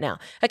deal with that now.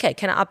 Okay,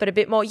 can I up it a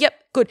bit more? Yep,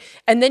 good.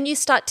 And then you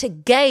start to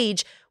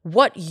gauge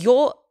what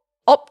your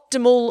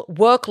optimal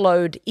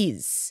workload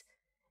is.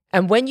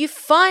 And when you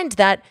find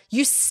that,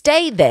 you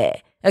stay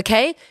there,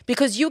 okay?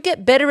 Because you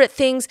get better at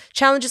things.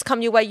 Challenges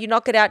come your way, you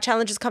knock it out.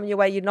 Challenges come your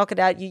way, you knock it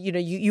out.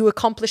 You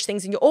accomplish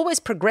things and you're always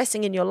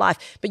progressing in your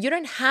life. But you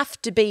don't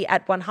have to be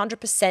at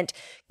 100%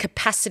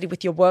 capacity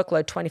with your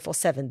workload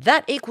 24/7.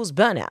 That equals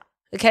burnout.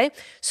 Okay,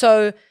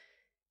 so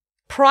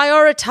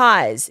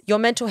prioritize your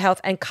mental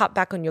health and cut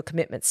back on your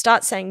commitments.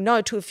 Start saying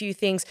no to a few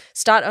things.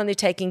 Start only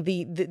taking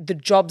the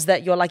jobs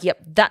that you're like,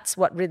 yep, that's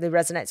what really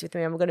resonates with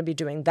me. I'm going to be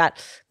doing that.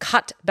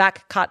 Cut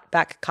back.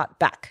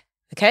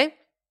 Okay,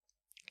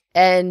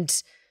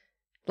 and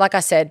like I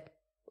said,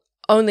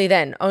 only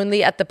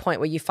at the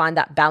point where you find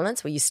that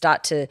balance, where you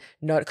start to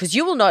notice, because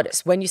you will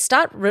notice when you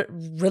start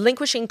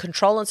relinquishing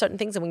control on certain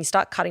things and when you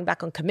start cutting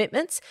back on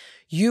commitments,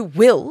 you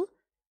will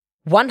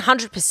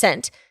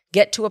 100%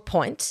 get to a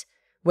point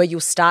where you'll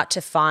start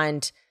to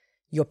find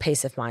your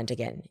peace of mind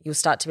again. You'll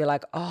start to be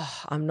like,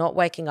 oh, I'm not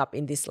waking up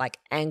in this like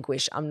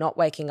anguish. I'm not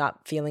waking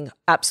up feeling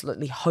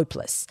absolutely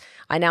hopeless.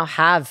 I now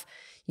have,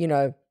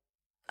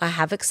 I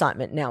have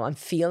excitement now. I'm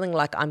feeling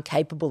like I'm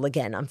capable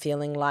again. I'm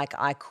feeling like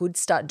I could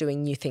start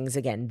doing new things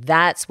again.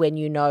 That's when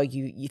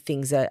you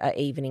things are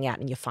evening out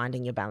and you're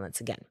finding your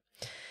balance again.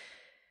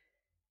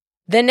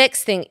 The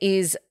next thing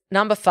is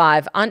number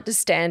 5,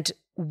 understand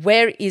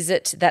where is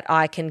it that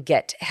I can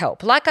get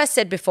help? Like I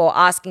said before,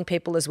 asking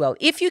people as well.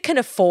 If you can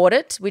afford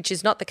it, which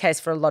is not the case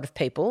for a lot of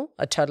people,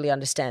 I totally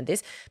understand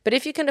this, but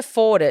if you can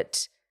afford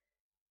it,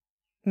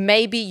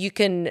 maybe you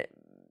can,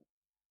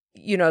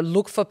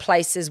 look for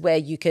places where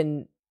you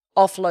can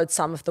offload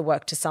some of the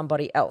work to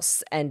somebody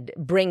else and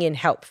bring in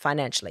help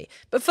financially.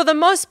 But for the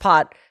most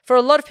part, for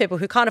a lot of people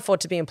who can't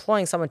afford to be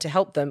employing someone to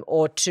help them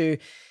or to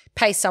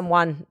pay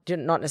someone,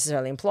 not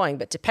necessarily employing,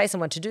 but to pay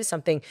someone to do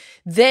something,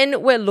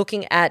 then we're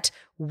looking at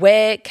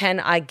where can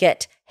I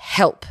get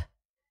help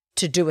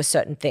to do a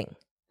certain thing,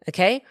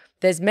 okay?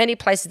 There's many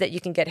places that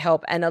you can get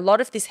help, and a lot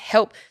of this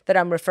help that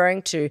I'm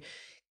referring to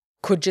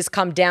could just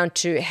come down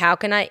to how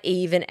can I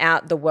even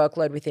out the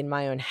workload within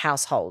my own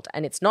household?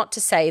 And it's not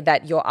to say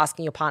that you're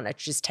asking your partner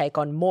to just take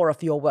on more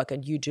of your work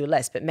and you do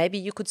less, but maybe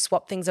you could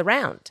swap things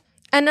around.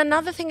 And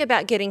another thing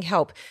about getting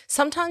help,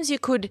 sometimes you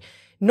could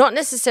not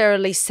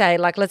necessarily say,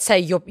 like, let's say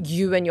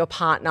you and your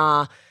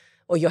partner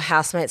or your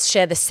housemates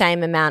share the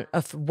same amount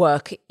of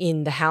work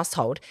in the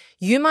household.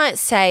 You might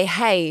say,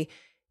 hey,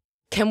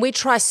 can we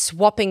try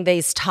swapping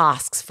these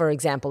tasks, for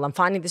example? I'm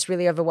finding this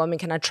really overwhelming.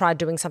 Can I try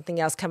doing something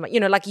else?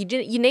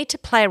 You need to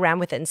play around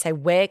with it and say,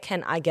 where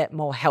can I get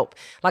more help?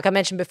 Like I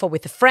mentioned before,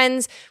 with the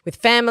friends, with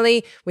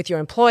family, with your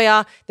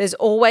employer, there's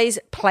always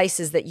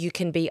places that you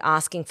can be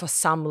asking for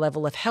some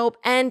level of help,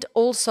 and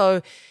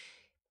also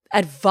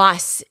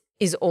advice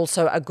is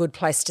also a good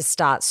place to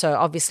start. So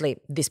obviously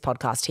this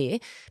podcast here,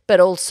 but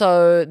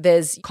also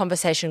there's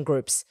conversation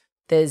groups.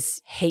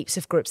 There's heaps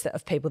of groups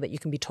of people that you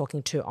can be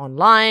talking to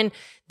online.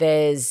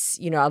 There's,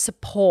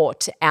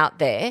 support out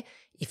there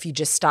if you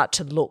just start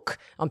to look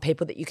on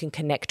people that you can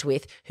connect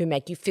with who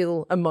make you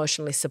feel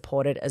emotionally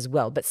supported as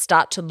well. But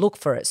start to look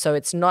for it. So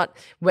it's not,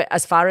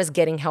 as far as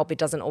getting help, it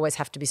doesn't always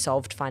have to be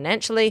solved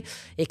financially.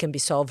 It can be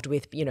solved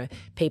with,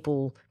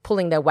 people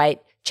pulling their weight,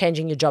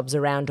 changing your jobs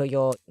around or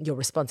your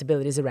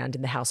responsibilities around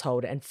in the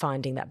household and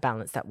finding that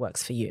balance that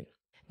works for you.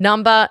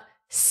 Number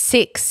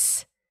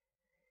 6,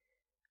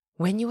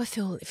 when you are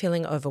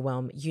feeling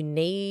overwhelmed, you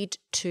need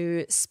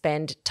to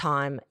spend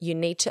time. You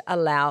need to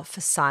allow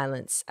for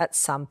silence at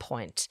some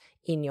point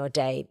in your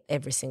day,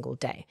 every single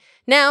day.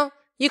 Now,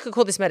 you could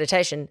call this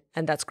meditation,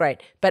 and that's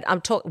great, but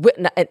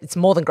it's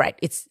more than great.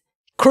 It's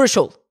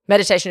crucial.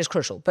 Meditation is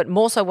crucial, but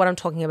more so what I'm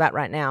talking about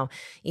right now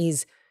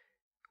is,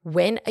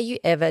 when are you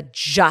ever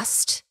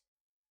just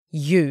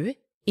you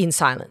in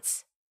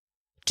silence?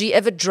 Do you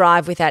ever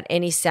drive without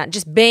any sound?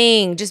 Just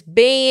being.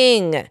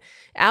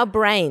 Our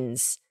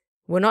brains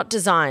were not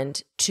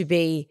designed to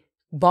be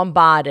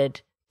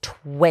bombarded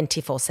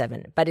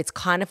 24/7, but it's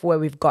kind of where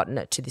we've gotten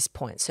it to this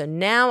point. So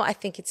now I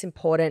think it's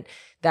important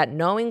that,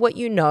 knowing what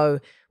you know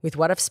with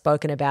what I've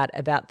spoken about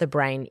the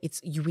brain,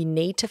 we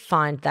need to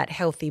find that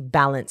healthy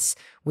balance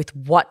with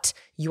what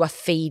you are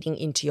feeding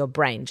into your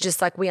brain.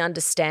 Just like we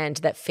understand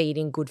that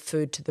feeding good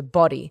food to the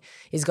body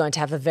is going to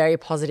have a very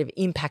positive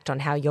impact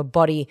on how your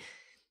body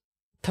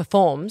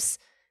performs,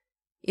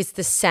 it's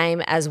the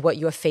same as what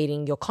you're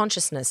feeding your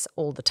consciousness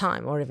all the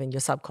time, or even your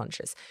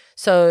subconscious.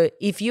 So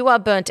if you are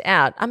burnt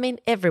out,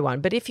 everyone,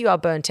 but if you are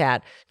burnt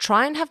out,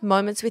 try and have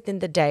moments within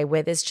the day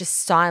where there's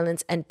just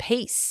silence and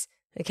peace,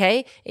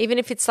 okay? Even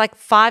if it's like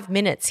 5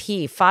 minutes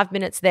here, 5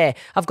 minutes there.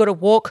 I've got to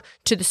walk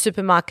to the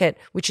supermarket,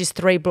 which is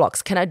 3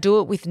 blocks. Can I do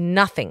it with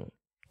nothing?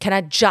 Can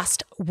I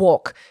just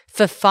walk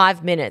for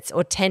 5 minutes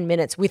or 10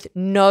 minutes with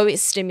no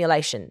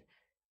stimulation?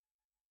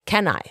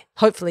 Can I?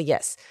 Hopefully,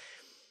 yes.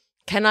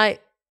 Can I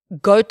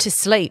go to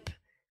sleep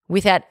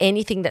without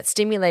anything that's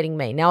stimulating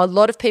me? Now, a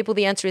lot of people,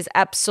 the answer is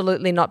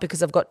absolutely not,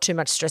 because I've got too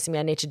much stress in me.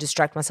 I need to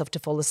distract myself to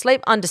fall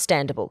asleep.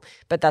 Understandable,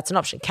 but that's an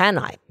option. Can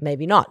I?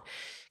 Maybe not.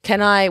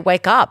 Can I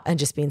wake up and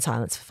just be in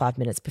silence for 5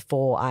 minutes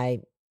before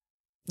I,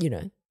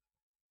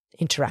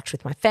 interact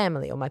with my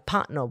family or my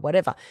partner or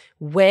whatever?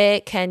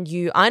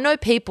 I know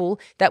people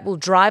that will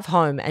drive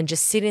home and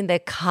just sit in their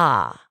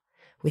car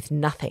with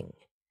nothing,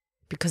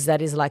 because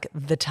that is like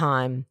the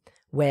time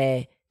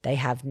where they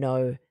have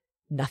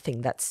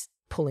nothing that's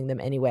pulling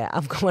them anywhere.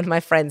 I've got one of my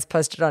friends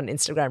posted on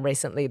Instagram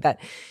recently that,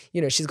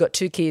 she's got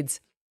 2 kids.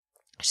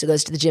 She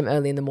goes to the gym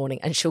early in the morning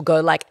and she'll go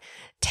like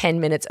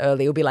 10 minutes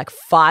early. It'll be like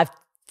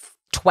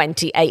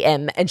 5:20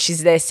 a.m. and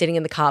she's there sitting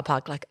in the car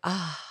park like,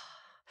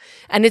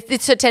 And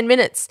it's her 10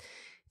 minutes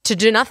to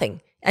do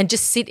nothing and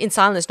just sit in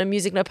silence, no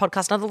music, no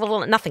podcast,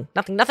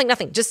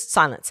 nothing, just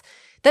silence.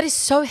 That is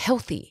so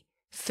healthy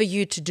for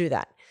you to do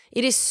that.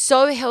 It is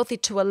so healthy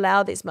to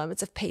allow these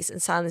moments of peace and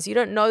silence. You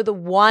don't know the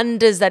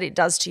wonders that it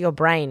does to your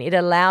brain. It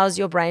allows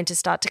your brain to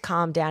start to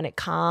calm down. It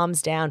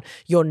calms down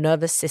your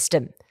nervous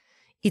system.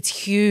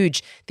 It's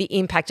huge, the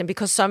impact. And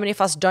because so many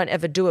of us don't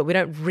ever do it, we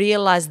don't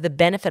realize the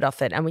benefit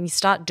of it. And when you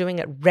start doing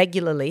it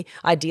regularly,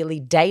 ideally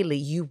daily,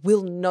 you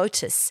will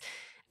notice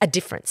a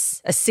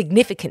difference, a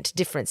significant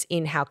difference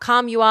in how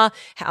calm you are,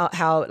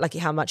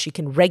 how much you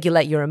can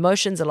regulate your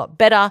emotions a lot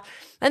better.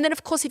 And then,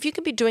 of course, if you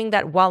can be doing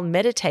that while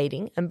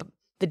meditating, and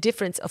the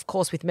difference, of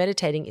course, with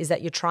meditating is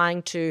that you're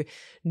trying to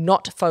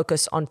not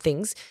focus on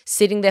things.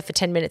 Sitting there for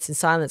 10 minutes in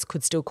silence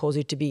could still cause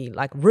you to be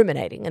like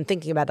ruminating and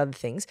thinking about other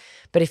things.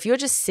 But if you're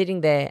just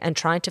sitting there and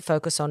trying to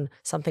focus on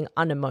something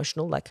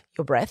unemotional, like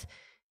your breath,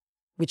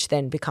 which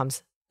then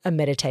becomes a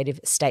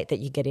meditative state that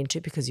you get into,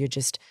 because you're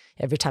just,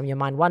 every time your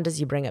mind wanders,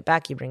 you bring it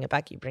back.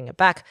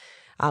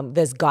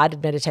 There's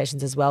guided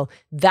meditations as well.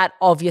 That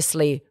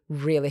obviously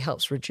really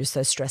helps reduce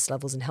those stress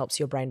levels and helps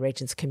your brain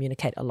regions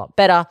communicate a lot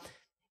better.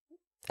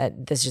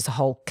 There's just a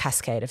whole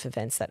cascade of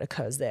events that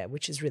occurs there,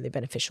 which is really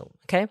beneficial,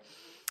 okay?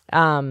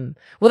 Well,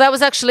 that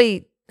was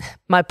actually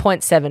my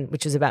point 7,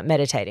 which was about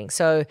meditating.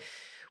 So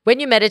when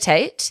you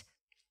meditate,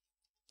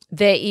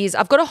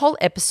 I've got a whole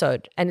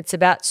episode and it's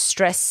about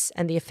stress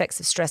and the effects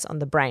of stress on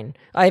the brain.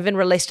 I even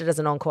released it as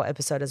an encore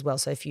episode as well.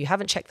 So if you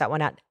haven't checked that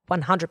one out,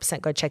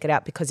 100% go check it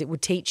out, because it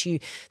would teach you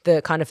the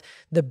kind of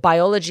the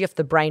biology of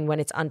the brain when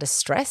it's under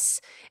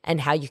stress and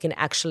how you can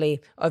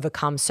actually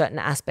overcome certain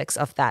aspects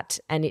of that.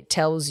 And it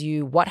tells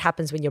you what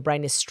happens when your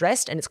brain is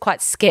stressed, and it's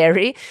quite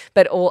scary,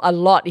 but a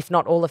lot, if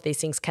not all of these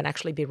things can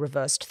actually be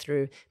reversed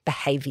through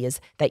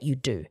behaviors that you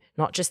do,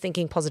 not just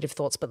thinking positive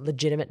thoughts, but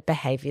legitimate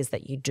behaviors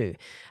that you do.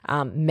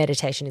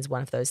 Meditation is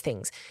one of those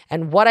things.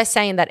 And what I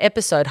say in that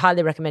episode,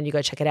 highly recommend you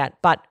go check it out.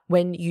 But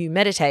when you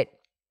meditate,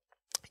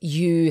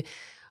 you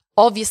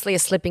obviously are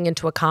slipping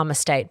into a calmer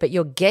state, but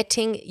you're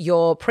getting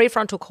your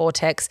prefrontal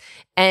cortex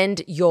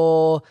and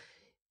your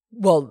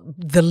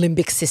the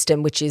limbic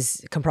system, which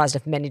is comprised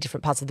of many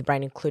different parts of the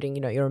brain, including,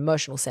 your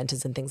emotional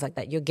centers and things like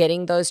that. You're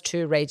getting those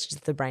two regions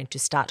of the brain to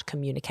start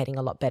communicating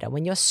a lot better.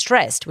 When you're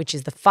stressed, which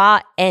is the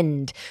far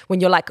end,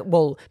 when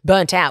you're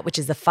burnt out, which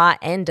is the far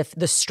end of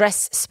the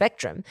stress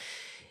spectrum,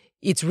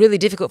 it's really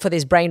difficult for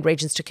these brain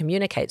regions to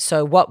communicate.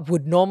 So what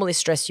would normally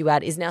stress you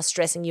out is now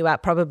stressing you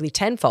out probably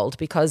tenfold,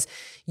 because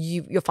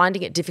you're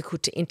finding it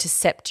difficult to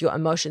intercept your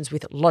emotions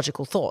with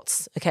logical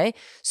thoughts, okay?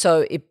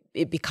 So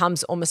it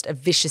becomes almost a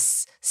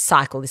vicious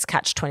cycle, this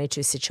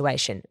catch-22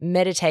 situation.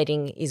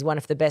 Meditating is one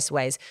of the best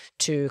ways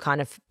to kind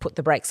of put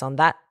the brakes on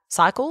that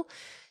cycle,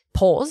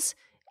 pause,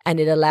 and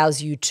it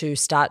allows you to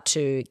start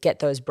to get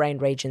those brain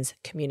regions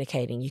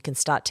communicating. You can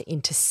start to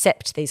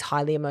intercept these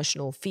highly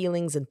emotional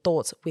feelings and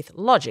thoughts with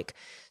logic.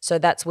 So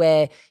that's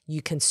where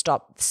you can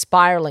stop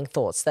spiraling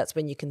thoughts. That's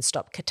when you can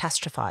stop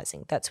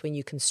catastrophizing. That's when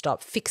you can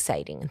stop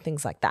fixating and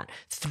things like that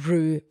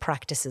through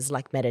practices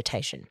like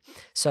meditation.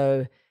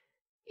 So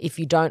if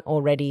you don't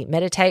already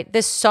meditate,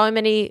 there's so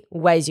many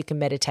ways you can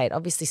meditate.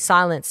 Obviously,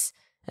 silence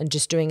and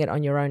just doing it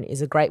on your own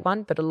is a great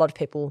one, but a lot of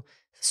people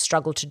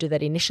struggle to do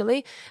that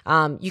initially.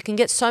 You can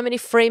get so many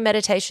free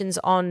meditations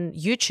on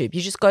YouTube.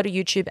 You just go to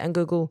YouTube and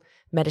Google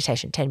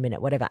meditation,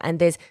 10-minute, whatever, and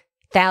there's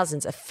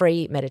thousands of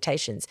free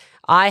meditations.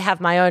 I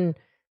have my own,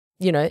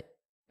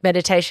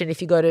 meditation.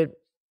 If you go to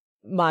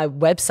my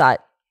website,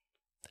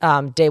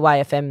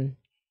 DYFM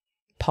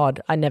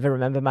Pod, I never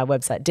remember my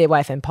website,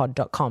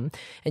 dyfmpod.com,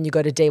 and you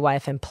go to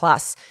DYFM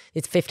Plus,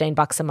 it's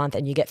 $15 a month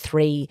and you get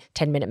 3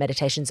 10-minute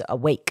meditations a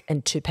week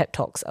and 2 pep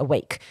talks a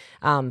week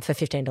for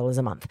 $15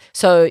 a month.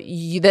 So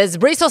there's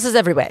resources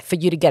everywhere for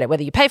you to get it,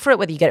 whether you pay for it,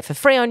 whether you get it for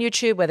free on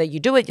YouTube, whether you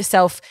do it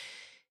yourself,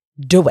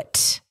 do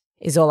it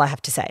is all I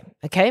have to say,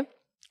 okay?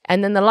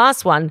 And then the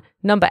last one,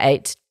 number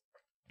 8,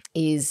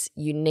 is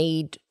you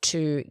need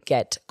to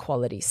get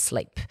quality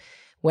sleep.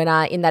 When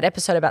in that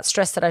episode about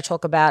stress that I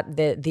talk about,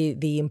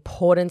 the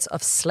importance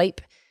of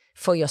sleep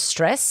for your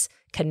stress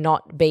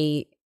cannot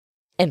be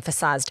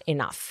emphasized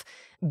enough.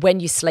 When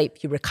you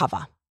sleep, you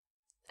recover.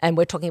 And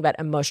we're talking about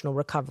emotional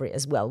recovery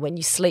as well. When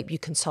you sleep, you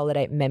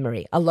consolidate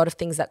memory. A lot of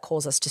things that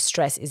cause us to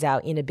stress is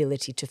our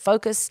inability to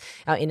focus,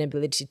 our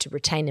inability to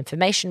retain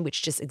information,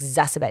 which just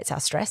exacerbates our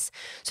stress.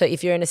 So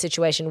if you're in a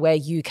situation where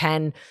you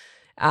can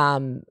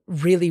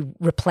really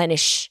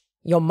replenish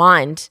your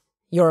mind,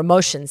 your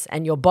emotions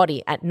and your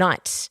body at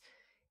night,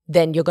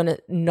 then you're going to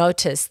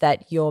notice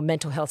that your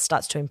mental health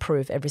starts to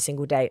improve every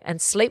single day.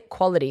 And sleep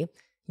quality,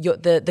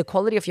 the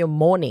quality of your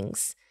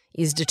mornings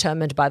is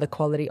determined by the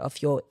quality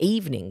of your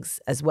evenings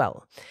as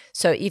well.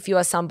 So if you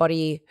are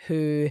somebody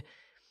who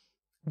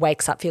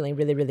wakes up feeling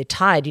really, really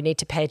tired, you need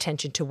to pay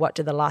attention to what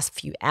do the last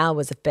few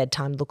hours of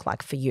bedtime look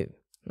like for you,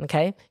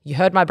 okay? You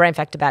heard my brain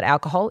fact about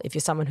alcohol. If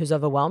you're someone who's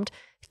overwhelmed,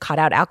 cut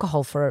out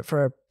alcohol for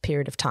a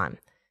period of time.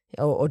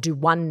 Or do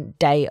 1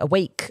 day a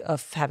week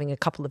of having a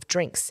couple of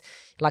drinks.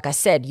 Like I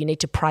said, you need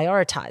to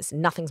prioritize.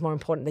 Nothing's more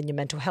important than your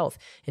mental health.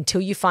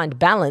 Until you find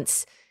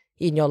balance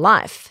in your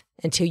life,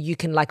 until you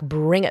can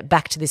bring it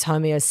back to this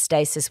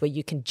homeostasis where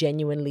you can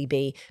genuinely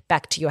be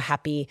back to your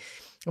happy,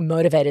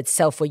 motivated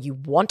self, where you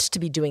want to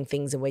be doing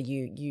things and where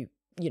you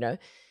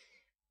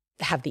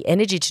have the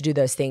energy to do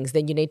those things,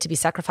 then you need to be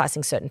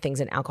sacrificing certain things,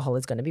 and alcohol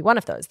is going to be one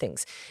of those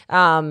things.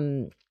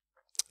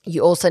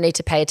 You also need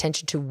to pay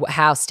attention to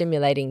how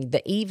stimulating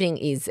the evening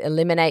is.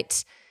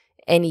 Eliminate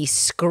any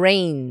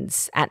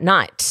screens at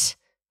night,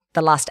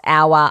 the last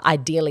hour,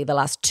 ideally the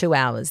last 2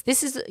 hours.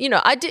 This is,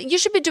 you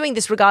should be doing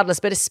this regardless,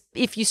 but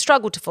if you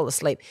struggle to fall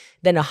asleep,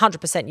 then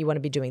 100% you want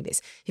to be doing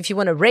this. If you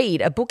want to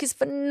read, a book is a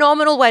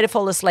phenomenal way to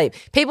fall asleep.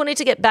 People need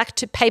to get back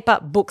to paper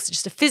books,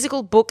 just a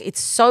physical book. It's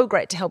so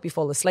great to help you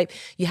fall asleep.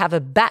 You have a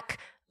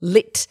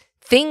backlit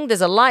thing. There's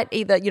a light,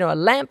 either, a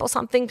lamp or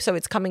something, so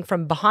it's coming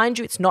from behind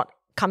you. It's not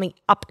coming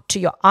up to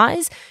your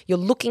eyes. You're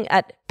looking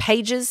at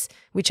pages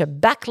which are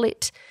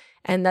backlit,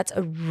 and that's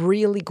a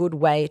really good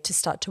way to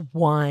start to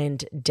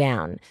wind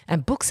down.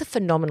 And books are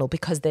phenomenal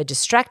because they're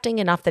distracting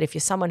enough that if you're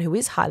someone who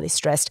is highly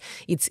stressed,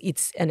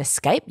 it's an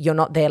escape. You're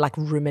not there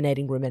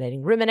ruminating.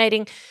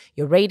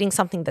 You're reading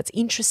something that's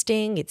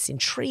interesting, it's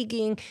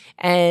intriguing,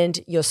 and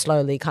you're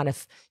slowly kind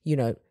of,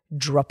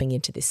 dropping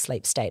into this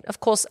sleep state. Of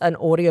course, an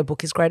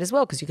audiobook is great as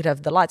well because you could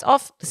have the lights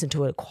off, listen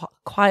to a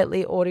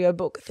quietly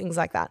audiobook, things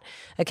like that.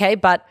 Okay,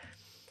 but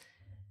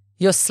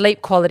your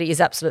sleep quality is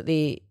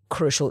absolutely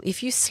crucial.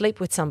 If you sleep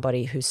with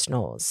somebody who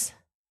snores,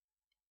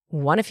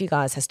 one of you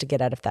guys has to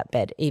get out of that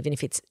bed, even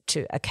if it's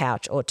to a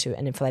couch or to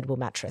an inflatable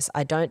mattress.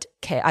 I don't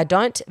care. I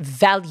don't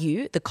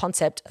value the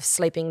concept of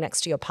sleeping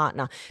next to your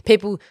partner.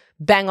 People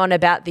bang on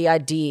about the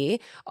idea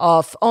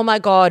of, oh my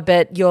God,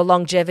 but your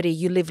longevity,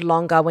 you live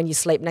longer when you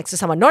sleep next to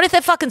someone. Not if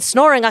they're fucking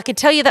snoring. I can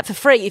tell you that for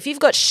free. If you've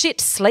got shit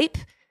sleep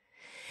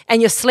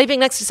and you're sleeping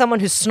next to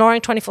someone who's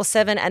snoring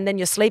 24/7 and then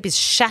your sleep is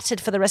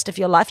shattered for the rest of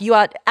your life, you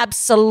are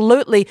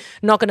absolutely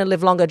not going to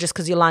live longer just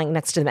because you're lying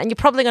next to them. And you're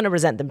probably going to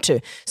resent them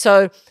too.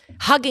 So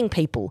hugging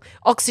people,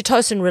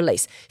 oxytocin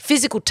release,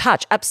 physical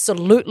touch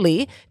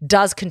absolutely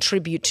does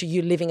contribute to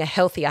you living a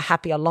healthier,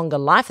 happier, longer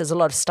life. There's a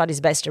lot of studies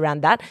based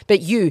around that.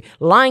 But you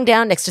lying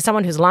down next to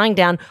someone who's lying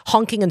down,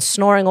 honking and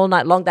snoring all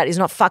night long, that is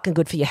not fucking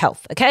good for your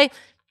health, okay?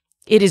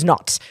 It is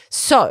not.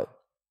 So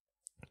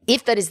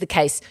if that is the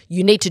case,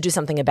 you need to do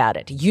something about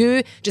it.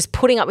 You just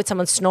putting up with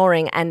someone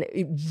snoring and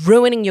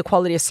ruining your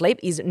quality of sleep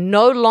is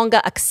no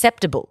longer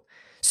acceptable.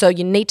 So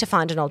you need to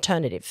find an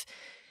alternative.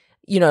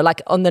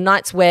 Like on the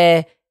nights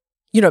where,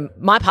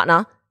 my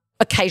partner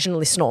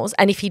occasionally snores,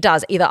 and if he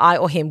does, either I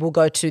or him will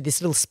go to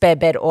this little spare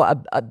bed or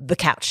the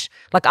couch.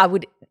 Like I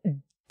would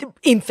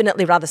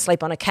infinitely rather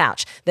sleep on a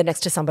couch than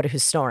next to somebody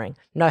who's snoring.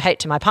 No hate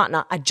to my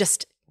partner. I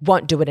just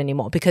won't do it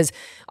anymore because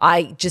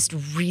I just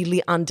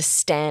really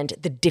understand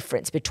the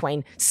difference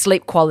between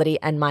sleep quality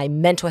and my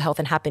mental health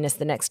and happiness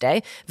the next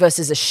day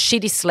versus a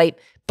shitty sleep,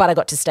 but I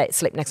got to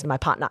sleep next to my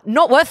partner.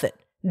 Not worth it.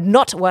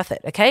 Not worth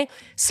it, okay?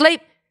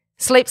 Sleep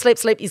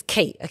is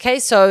key, okay?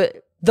 So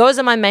those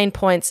are my main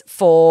points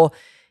for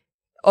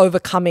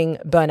overcoming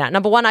burnout.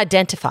 Number 1,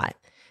 identify.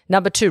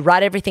 Number 2,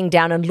 write everything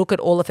down and look at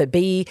all of it.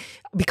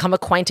 Become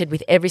acquainted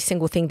with every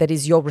single thing that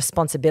is your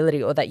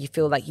responsibility or that you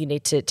feel like you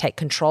need to take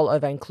control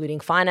over, including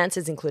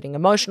finances, including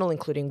emotional,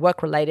 including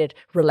work-related,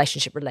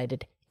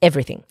 relationship-related,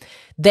 everything.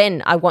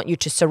 Then I want you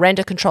to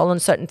surrender control on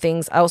certain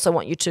things. I also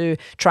want you to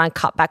try and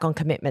cut back on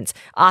commitments.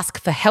 Ask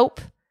for help.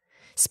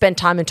 Spend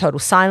time in total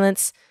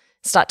silence.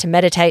 Start to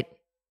meditate,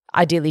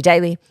 ideally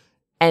daily,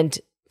 and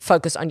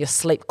focus on your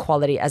sleep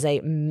quality as a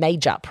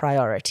major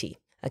priority.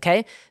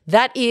 Okay,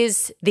 that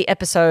is the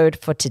episode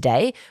for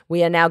today.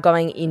 We are now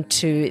going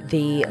into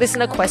the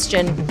listener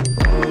question.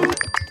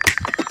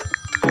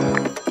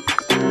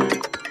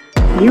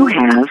 You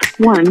have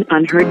one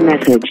unheard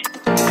message.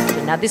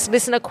 Now, this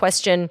listener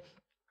question,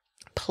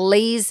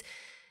 please,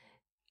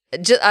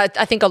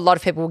 I think a lot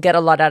of people will get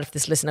a lot out of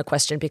this listener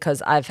question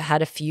because I've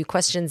had a few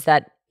questions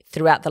that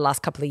throughout the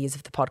last couple of years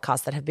of the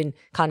podcast that have been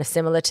kind of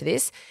similar to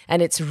this,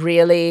 and it's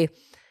really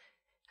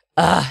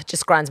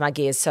just grinds my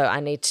gears. So I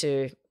need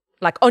to,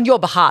 like, on your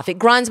behalf, it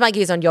grinds my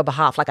gears on your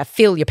behalf. Like, I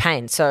feel your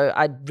pain. So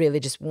I really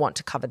just want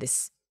to cover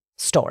this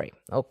story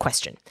or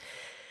question.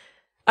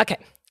 Okay.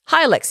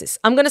 Hi, Alexis.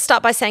 I'm going to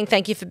start by saying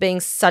thank you for being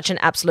such an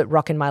absolute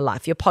rock in my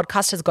life. Your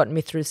podcast has gotten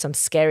me through some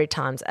scary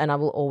times and I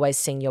will always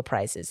sing your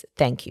praises.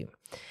 Thank you.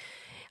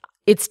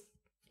 It's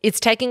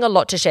taking a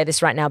lot to share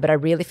this right now, but I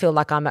really feel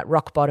like I'm at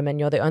rock bottom and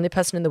you're the only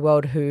person in the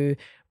world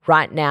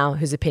right now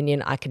whose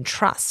opinion I can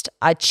trust.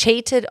 I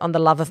cheated on the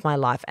love of my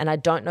life and I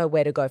don't know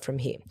where to go from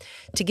here.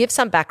 To give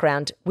some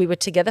background, we were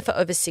together for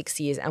over 6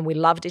 years and we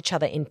loved each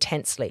other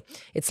intensely.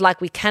 It's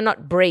like we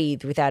cannot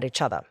breathe without each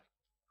other.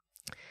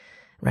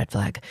 Red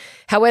flag.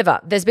 However,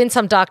 there's been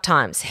some dark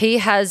times. He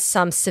has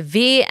some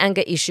severe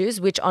anger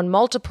issues, which on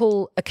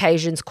multiple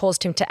occasions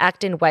caused him to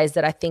act in ways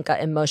that I think are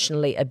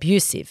emotionally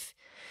abusive.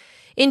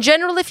 In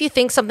general, if you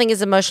think something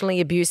is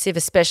emotionally abusive,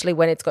 especially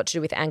when it's got to do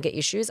with anger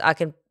issues,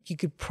 you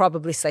could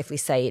probably safely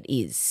say it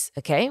is,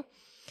 okay?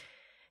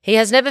 He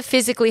has never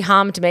physically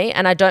harmed me,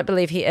 and I don't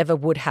believe he ever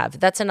would have.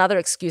 That's another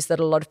excuse that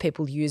a lot of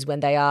people use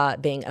when they are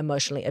being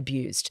emotionally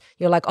abused.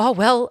 You're like, oh,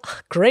 well,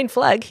 green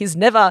flag, he's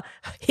never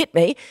hit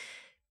me.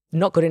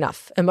 Not good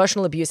enough.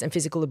 Emotional abuse and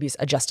physical abuse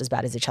are just as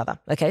bad as each other,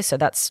 okay? So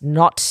that's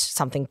not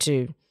something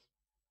to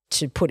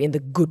put in the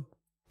good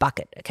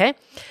bucket, okay?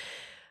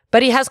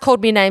 But he has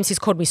called me names. He's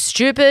called me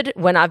stupid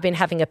when I've been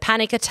having a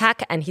panic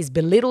attack, and he's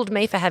belittled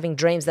me for having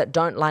dreams that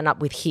don't line up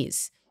with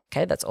his.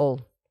 Okay, that's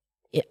all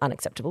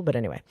unacceptable, but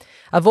anyway.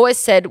 I've always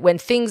said when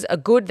things are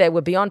good, they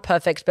were beyond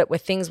perfect, but when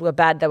things were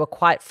bad, they were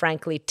quite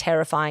frankly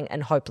terrifying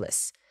and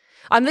hopeless.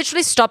 I'm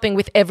literally stopping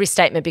with every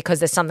statement because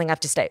there's something I have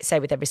to say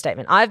with every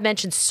statement. I've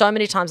mentioned so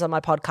many times on my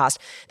podcast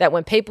that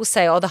when people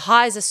say, oh, the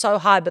highs are so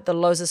high but the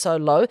lows are so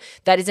low,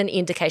 that is an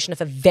indication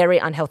of a very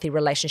unhealthy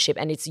relationship,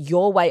 and it's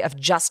your way of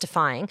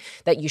justifying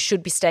that you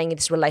should be staying in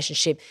this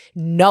relationship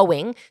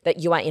knowing that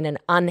you are in an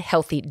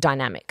unhealthy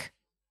dynamic.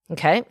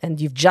 Okay?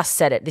 And you've just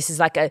said it. This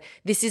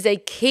is a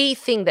key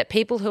thing that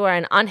people who are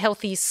in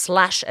unhealthy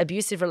 /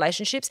 abusive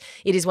relationships,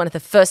 it is one of the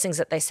first things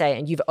that they say,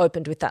 and you've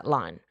opened with that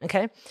line.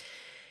 Okay?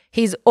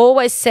 He's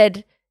always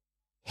said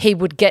he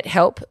would get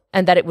help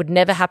and that it would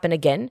never happen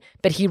again,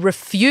 but he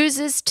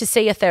refuses to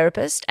see a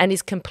therapist and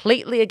is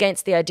completely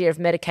against the idea of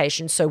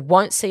medication, so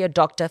won't see a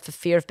doctor for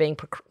fear of being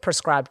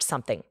prescribed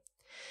something.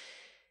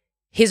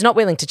 He's not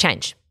willing to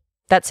change.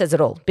 That says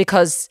it all,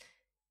 because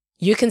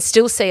you can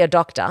still see a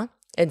doctor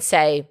and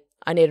say,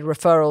 I need a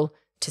referral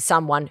to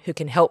someone who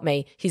can help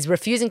me. He's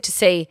refusing to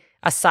see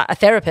a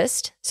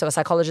therapist, so a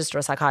psychologist or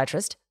a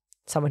psychiatrist,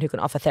 someone who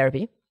can offer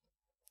therapy.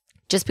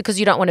 Just because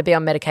you don't want to be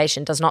on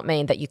medication does not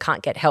mean that you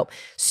can't get help.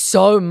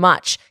 So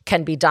much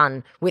can be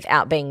done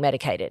without being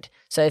medicated.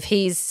 So if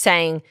he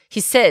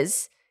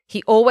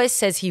always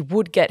says he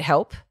would get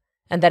help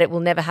and that it will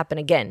never happen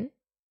again,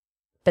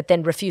 but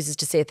then refuses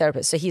to see a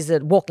therapist. So he's a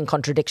walking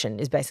contradiction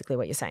is basically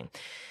what you're saying.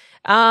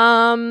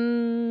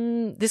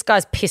 This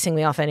guy's pissing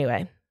me off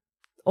anyway,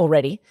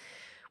 already.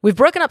 We've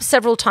broken up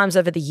several times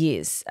over the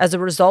years as a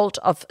result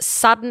of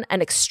sudden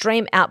and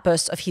extreme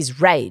outbursts of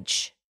his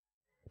rage.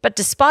 But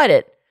despite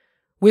it,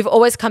 we've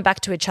always come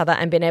back to each other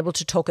and been able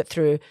to talk it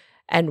through.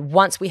 And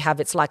once we have,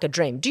 it's like a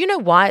dream. Do you know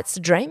why it's a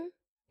dream?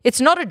 It's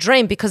not a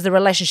dream because the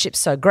relationship's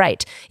so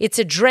great. It's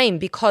a dream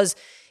because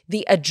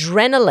the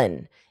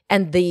adrenaline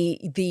and the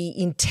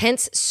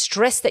intense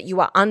stress that you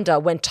are under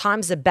when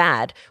times are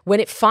bad, when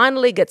it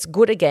finally gets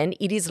good again,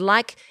 it is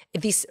like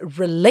this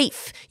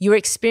relief. You're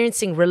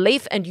experiencing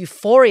relief and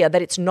euphoria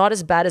that it's not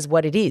as bad as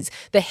what it is.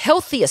 The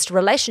healthiest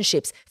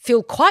relationships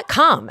feel quite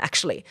calm,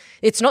 actually.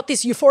 It's not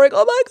this euphoric,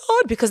 oh my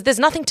God, because there's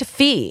nothing to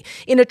fear.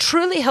 In a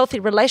truly healthy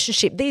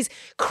relationship, these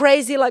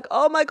crazy like,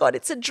 oh my God,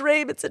 it's a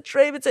dream,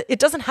 it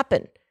doesn't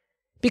happen.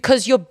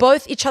 Because you're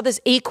both each other's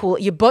equal.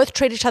 You both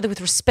treat each other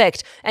with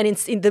respect. And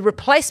in the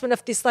replacement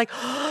of this, like,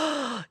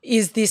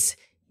 is this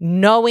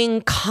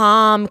knowing,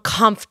 calm,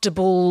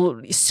 comfortable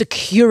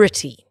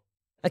security.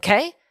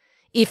 Okay?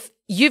 If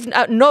you've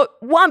no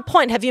one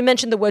point have you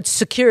mentioned the word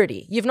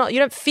security. You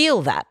don't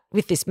feel that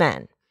with this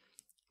man.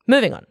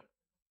 Moving on.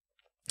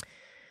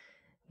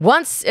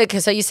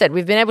 So you said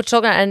we've been able to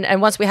talk,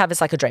 and once we have,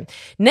 it's like a dream.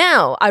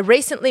 Now, I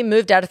recently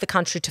moved out of the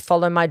country to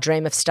follow my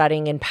dream of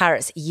studying in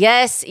Paris.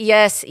 Yes.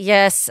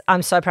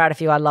 I'm so proud of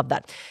you. I love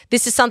that.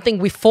 This is something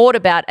we fought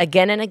about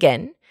again and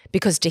again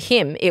because to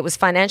him, it was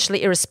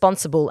financially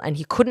irresponsible and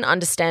he couldn't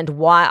understand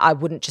why I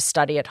wouldn't just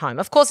study at home.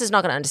 Of course, he's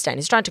not going to understand.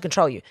 He's trying to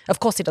control you. Of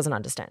course, he doesn't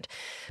understand.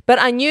 But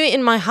I knew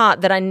in my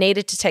heart that I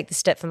needed to take the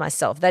step for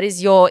myself. That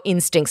is your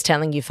instincts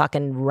telling you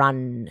fucking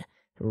run.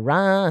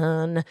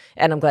 And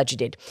I'm glad you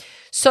did.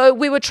 So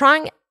we were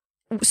trying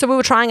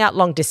out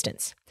long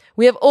distance.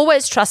 We have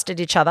always trusted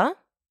each other.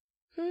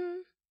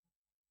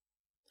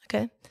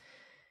 Okay.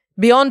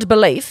 Beyond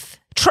belief.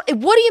 What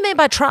do you mean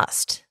by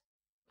trust?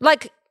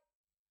 Like,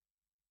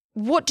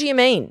 what do you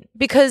mean?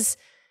 Because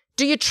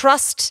do you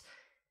trust,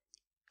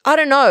 I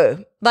don't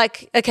know,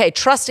 like, okay,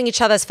 trusting each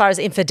other as far as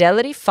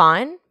infidelity,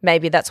 fine.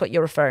 Maybe that's what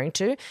you're referring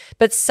to.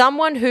 But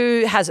someone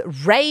who has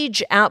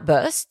rage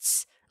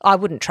outbursts, I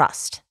wouldn't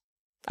trust.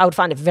 I would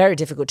find it very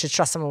difficult to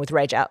trust someone with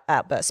rage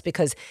outbursts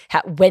because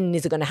when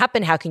is it going to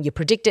happen? How can you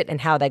predict it? And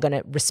how are they going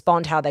to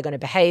respond? How are they going to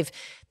behave?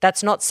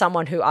 That's not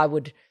someone who I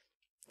would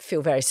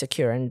feel very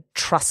secure and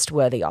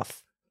trustworthy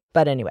of.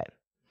 But anyway,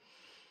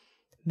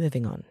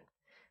 moving on.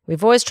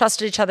 We've always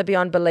trusted each other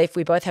beyond belief.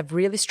 We both have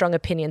really strong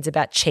opinions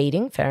about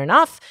cheating, fair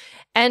enough.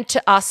 And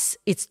to us,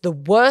 it's the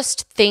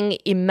worst thing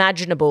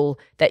imaginable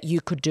that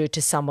you could do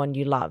to someone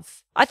you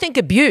love. I think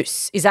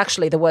abuse is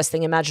actually the worst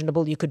thing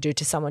imaginable you could do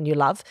to someone you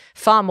love,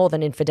 far more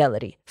than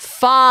infidelity.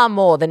 Far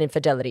more than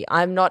infidelity.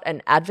 I'm not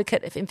an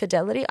advocate of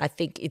infidelity. I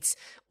think it's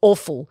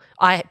awful.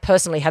 I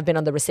personally have been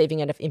on the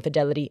receiving end of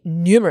infidelity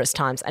numerous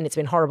times, and it's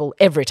been horrible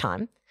every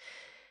time.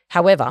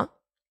 However,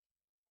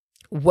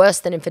 worse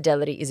than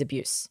infidelity is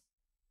abuse.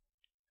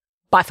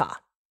 By far,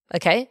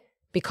 okay?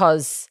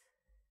 Because,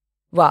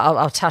 well,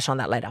 I'll touch on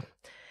that later.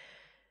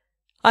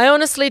 I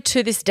honestly,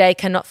 to this day,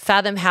 cannot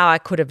fathom how I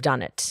could have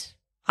done it.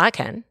 I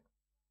can.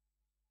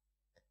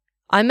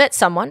 I met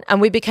someone and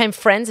we became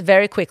friends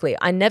very quickly.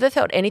 I never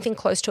felt anything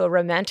close to a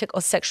romantic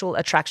or sexual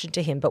attraction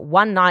to him, but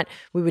one night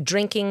we were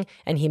drinking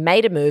and he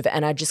made a move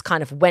and I just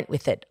kind of went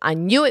with it. I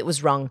knew it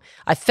was wrong.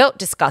 I felt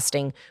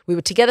disgusting. We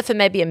were together for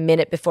maybe a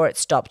minute before it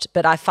stopped,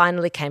 but I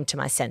finally came to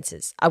my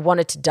senses. I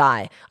wanted to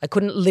die. I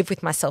couldn't live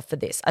with myself for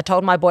this. I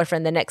told my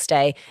boyfriend the next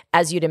day,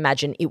 as you'd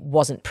imagine, it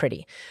wasn't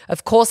pretty.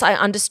 Of course, I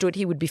understood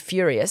he would be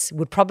furious,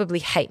 would probably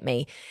hate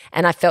me,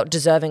 and I felt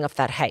deserving of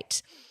that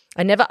hate.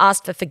 I never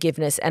asked for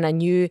forgiveness and I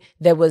knew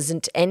there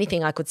wasn't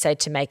anything I could say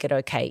to make it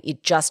okay.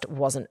 It just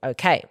wasn't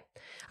okay.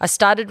 I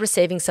started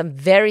receiving some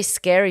very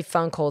scary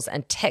phone calls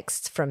and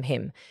texts from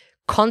him,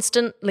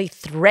 constantly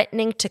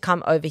threatening to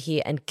come over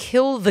here and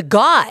kill the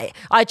guy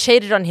I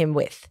cheated on him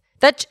with.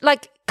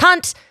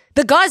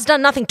 The guy's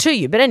done nothing to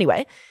you. But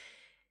anyway,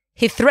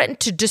 he threatened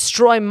to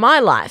destroy my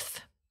life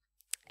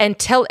and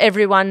tell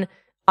everyone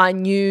I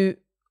knew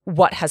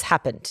what has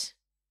happened.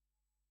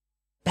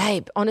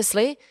 Babe,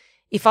 honestly,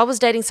 if I was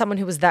dating someone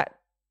who was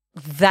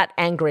that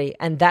angry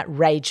and that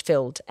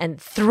rage-filled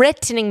and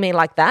threatening me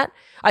like that,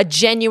 I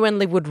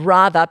genuinely would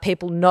rather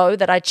people know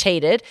that I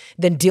cheated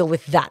than deal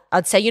with that.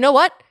 I'd say, you know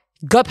what?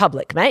 Go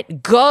public,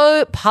 mate.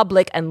 Go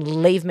public and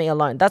leave me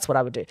alone. That's what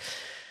I would do.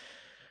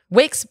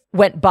 Weeks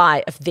went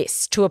by of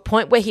this to a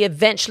point where he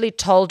eventually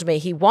told me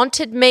he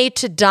wanted me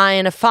to die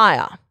in a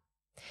fire.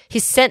 He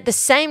sent the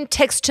same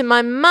text to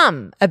my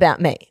mum about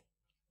me.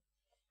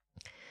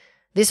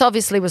 This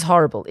obviously was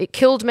horrible. It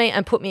killed me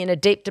and put me in a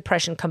deep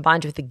depression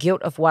combined with the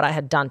guilt of what I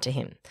had done to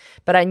him.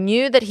 But I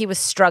knew that he was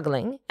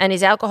struggling and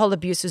his alcohol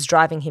abuse was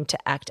driving him to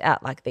act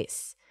out like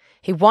this.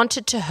 He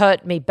wanted to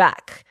hurt me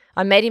back.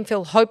 I made him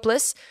feel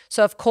hopeless,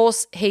 so of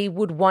course he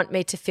would want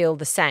me to feel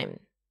the same.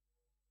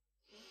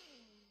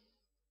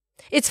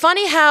 It's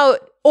funny how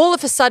all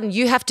of a sudden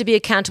you have to be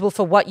accountable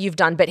for what you've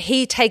done, but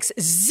he takes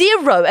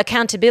zero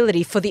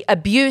accountability for the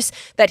abuse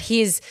that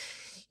he's,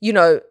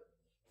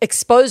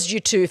 exposed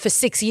you to for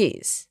 6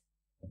 years.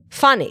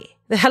 funny,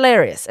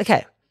 hilarious.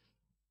 Okay.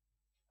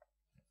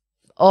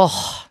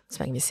 Oh, it's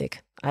making me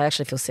sick. I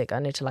actually feel sick. I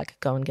need to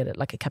go and get it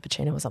like a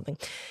cappuccino or something.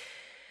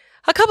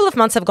 A couple of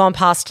months have gone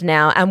past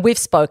now and we've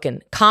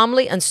spoken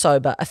calmly and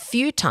sober a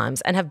few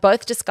times and have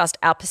both discussed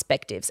our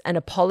perspectives and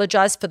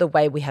apologized for the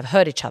way we have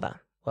hurt each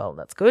other. Well,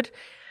 that's good.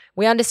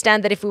 We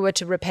understand that if we were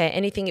to repair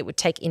anything, it would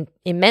take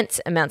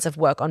immense amounts of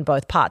work on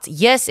both parts.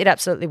 Yes, it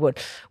absolutely would.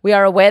 We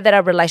are aware that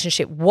our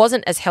relationship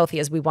wasn't as healthy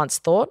as we once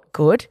thought.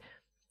 Good.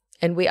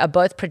 And we are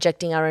both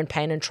projecting our own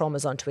pain and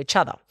traumas onto each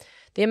other.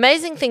 The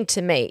amazing thing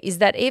to me is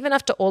that even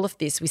after all of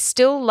this, we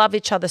still love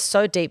each other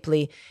so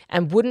deeply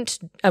and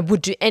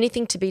would do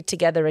anything to be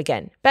together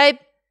again. Babe,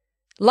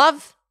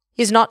 love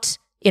is not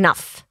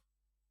enough.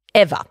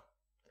 Ever.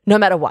 No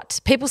matter what.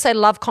 People say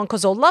love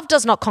conquers all. Love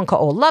does not conquer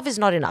all. Love is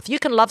not enough. You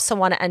can love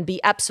someone and be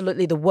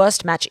absolutely the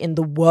worst match in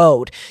the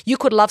world. You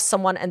could love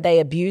someone and they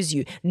abuse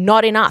you.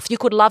 Not enough. You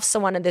could love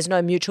someone and there's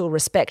no mutual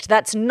respect.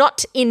 That's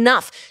not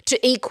enough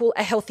to equal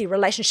a healthy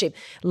relationship.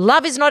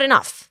 Love is not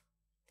enough.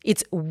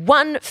 It's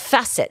one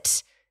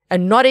facet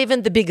and not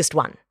even the biggest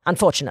one,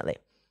 unfortunately.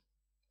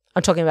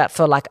 I'm talking about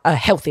for a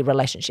healthy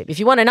relationship. If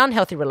you want an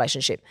unhealthy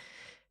relationship,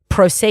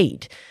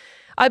 proceed.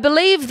 I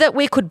believe that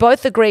we could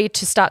both agree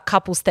to start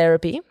couples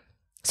therapy.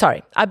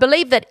 I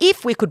believe that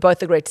if we could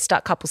both agree to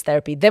start couples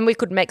therapy, then we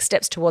could make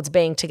steps towards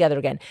being together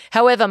again.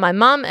 However, my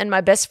mum and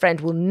my best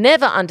friend will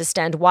never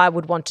understand why I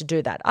would want to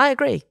do that. I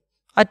agree.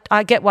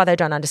 I get why they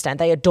don't understand.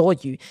 They adore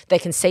you. They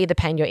can see the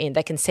pain you're in.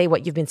 They can see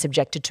what you've been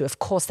subjected to. Of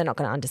course, they're not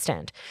going to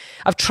understand.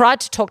 I've tried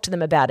to talk to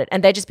them about it,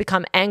 and they just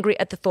become angry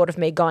at the thought of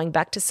me going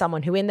back to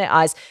someone who in their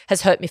eyes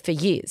has hurt me for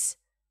years.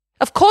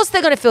 Of course,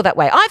 they're going to feel that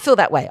way. I feel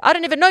that way. I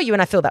don't even know you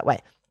and I feel that way.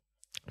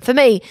 For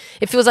me,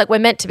 it feels like we're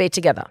meant to be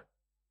together.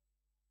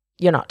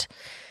 You're not.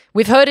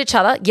 We've hurt each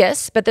other,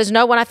 yes, but there's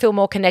no one I feel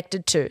more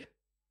connected to.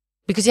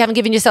 Because you haven't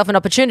given yourself an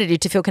opportunity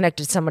to feel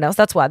connected to someone else.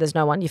 That's why there's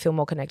no one you feel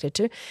more connected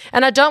to.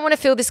 And I don't want to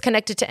feel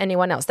disconnected to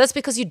anyone else. That's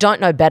because you don't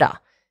know better.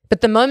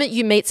 But the moment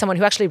you meet someone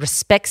who actually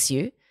respects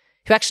you,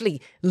 who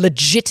actually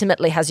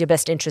legitimately has your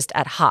best interest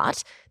at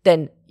heart,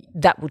 then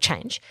that will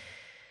change.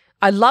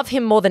 I love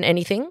him more than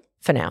anything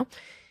for now.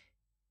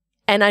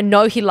 And I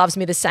know he loves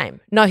me the same.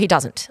 No, he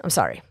doesn't. I'm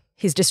sorry.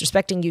 He's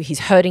disrespecting you. He's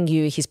hurting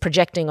you. He's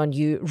projecting on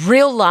you.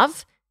 Real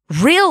love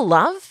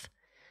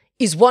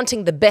is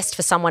wanting the best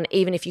for someone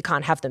even if you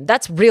can't have them.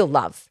 That's real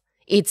love.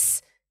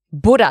 It's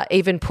Buddha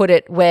even put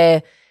it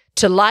where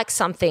to like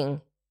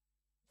something,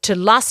 to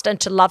lust and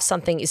to love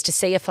something is to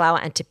see a flower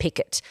and to pick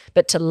it.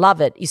 But to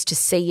love it is to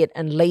see it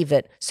and leave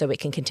it so it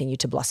can continue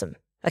to blossom.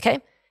 Okay?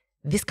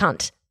 This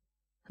can't.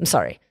 I'm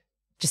sorry.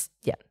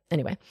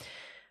 Anyway.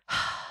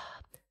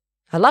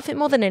 I love him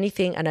more than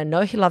anything and I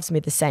know he loves me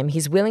the same.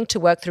 He's willing to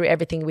work through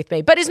everything with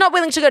me, but he's not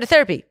willing to go to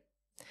therapy.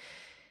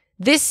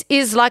 This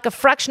is like a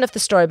fraction of the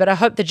story, but I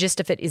hope the gist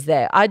of it is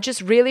there. I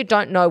just really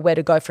don't know where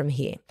to go from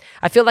here.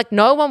 I feel like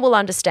no one will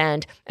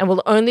understand and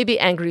will only be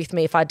angry with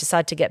me if I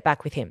decide to get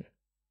back with him.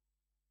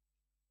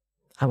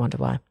 I wonder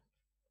why.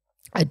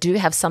 I do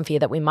have some fear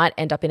that we might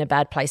end up in a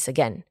bad place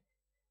again.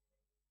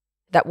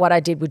 That what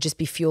I did would just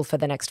be fuel for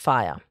the next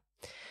fire.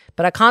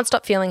 But I can't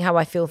stop feeling how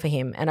I feel for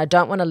him and I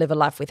don't want to live a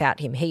life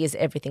without him. He is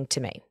everything to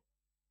me.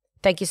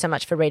 Thank you so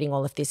much for reading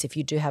all of this. If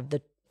you do have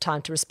the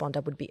time to respond, I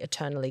would be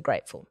eternally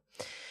grateful.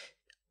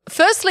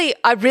 Firstly,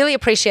 I really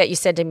appreciate you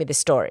sending me this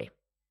story.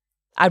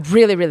 I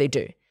really, really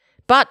do.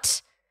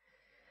 But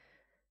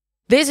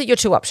these are your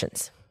two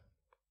options.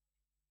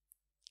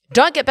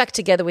 Don't get back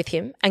together with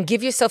him and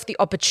give yourself the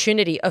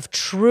opportunity of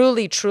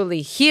truly,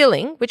 truly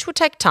healing, which will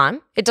take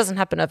time. It doesn't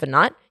happen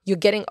overnight. You're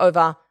getting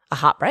over a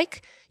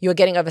heartbreak. You're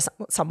getting over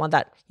someone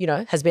that,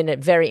 has been a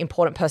very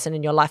important person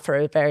in your life for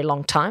a very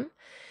long time.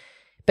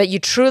 But you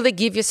truly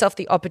give yourself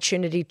the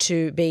opportunity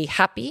to be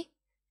happy,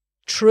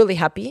 truly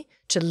happy,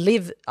 to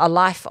live a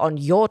life on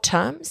your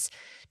terms,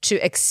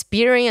 to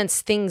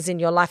experience things in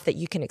your life that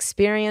you can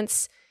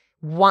experience,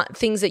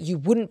 things that you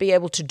wouldn't be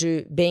able to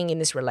do being in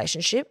this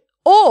relationship.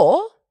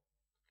 Or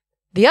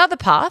the other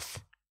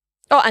path,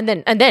 and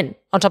then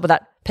on top of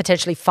that,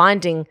 potentially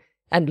finding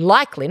and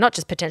likely, not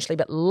just potentially,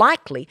 but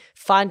likely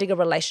finding a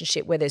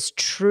relationship where there's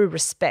true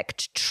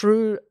respect,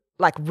 true,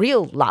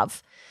 real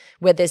love,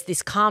 where there's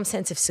this calm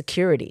sense of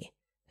security,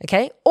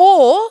 okay?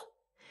 Or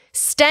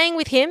staying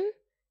with him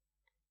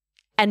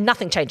and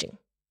nothing changing,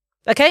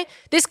 okay?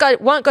 This guy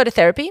won't go to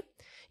therapy.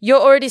 You're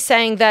already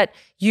saying that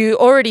you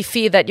already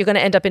fear that you're going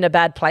to end up in a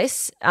bad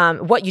place.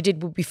 What you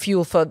did will be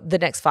fuel for the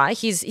next fire.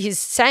 He's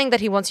saying that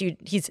he wants you,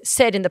 he's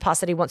said in the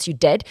past that he wants you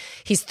dead.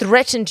 He's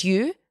threatened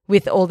you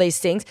with all these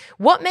things.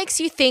 What makes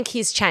you think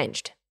he's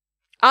changed?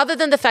 Other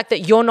than the fact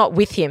that you're not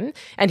with him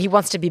and he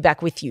wants to be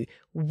back with you,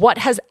 what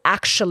has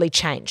actually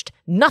changed?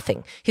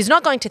 Nothing. He's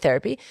not going to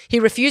therapy. He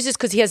refuses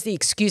because he has the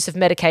excuse of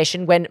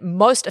medication when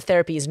most of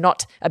therapy is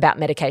not about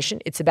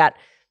medication. It's about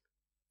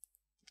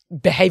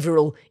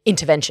behavioral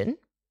intervention,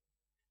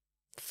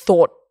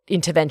 thought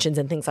interventions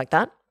and things like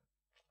that.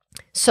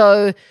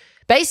 So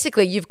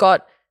basically you've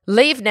got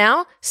leave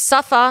now,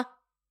 suffer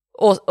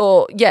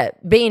or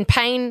be in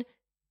pain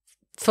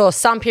for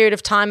some period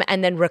of time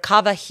and then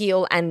recover,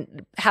 heal,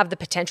 and have the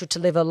potential to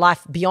live a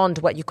life beyond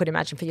what you could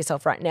imagine for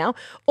yourself right now,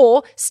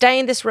 or stay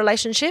in this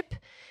relationship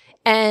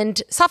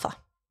and suffer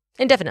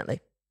indefinitely.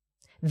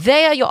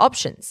 They are your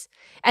options.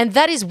 And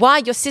that is why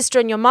your sister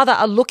and your mother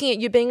are looking at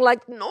you being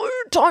like, no,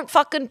 don't.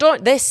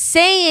 They're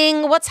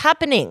seeing what's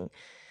happening.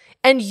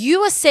 And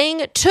you are seeing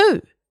it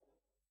too.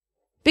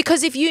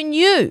 Because if you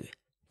knew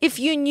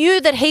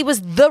that he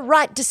was the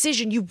right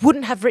decision, you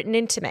wouldn't have written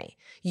into me.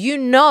 You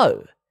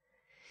know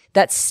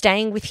that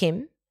staying with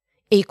him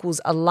equals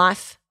a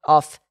life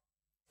of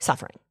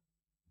suffering.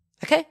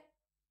 Okay?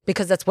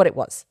 Because that's what it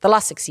was, the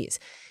last 6 years.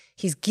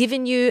 He's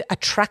given you a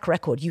track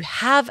record. You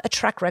have a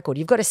track record.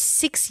 You've got a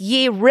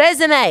 6-year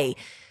resume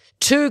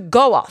to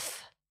go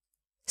off.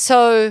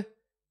 So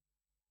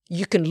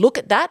you can look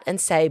at that and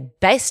say,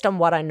 based on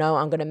what I know,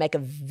 I'm going to make a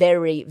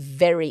very,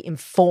 very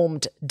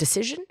informed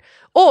decision.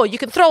 Or you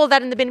can throw all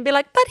that in the bin and be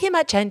like, but he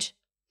might change.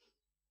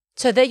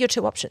 So they're your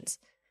two options.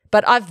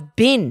 But I've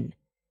been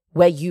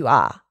where you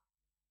are.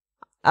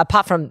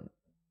 Apart from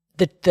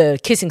the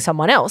kissing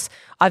someone else,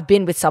 I've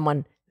been with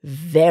someone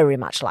very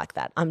much like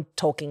that. I'm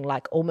talking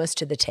like almost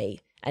to the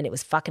T. And it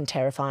was fucking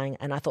terrifying.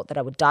 And I thought that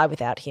I would die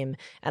without him.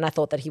 And I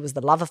thought that he was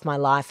the love of my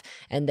life.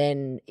 And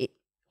then it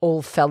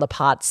all fell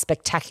apart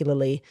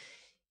spectacularly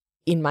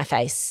in my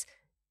face.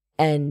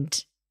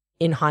 And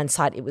in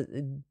hindsight, it was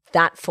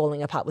that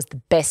falling apart was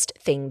the best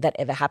thing that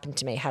ever happened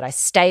to me. Had I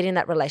stayed in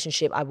that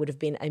relationship, I would have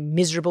been a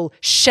miserable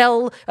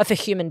shell of a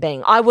human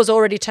being. I was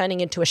already turning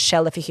into a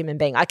shell of a human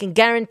being. I can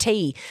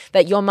guarantee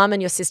that your mum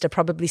and your sister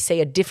probably see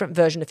a different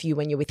version of you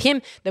when you're with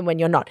him than when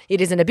you're not. It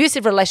is an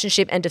abusive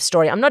relationship, end of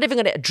story. I'm not even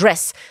going to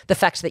address the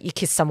fact that you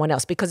kiss someone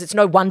else because it's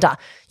no wonder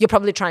you're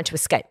probably trying to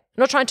escape.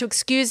 I'm not trying to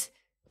excuse,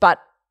 but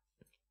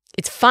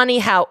it's funny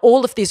how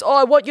all of this,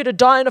 I want you to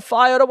die in a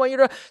fire, I don't want you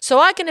to, so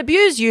I can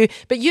abuse you,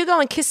 but you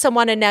go and kiss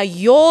someone and now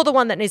you're the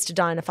one that needs to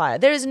die in a fire.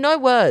 There is no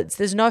words.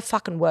 There's no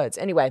fucking words.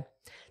 Anyway,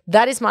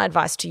 that is my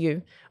advice to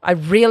you. I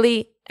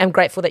really am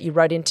grateful that you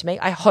wrote into me.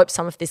 I hope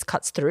some of this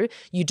cuts through.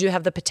 You do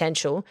have the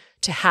potential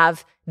to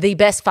have the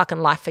best fucking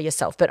life for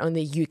yourself, but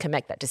only you can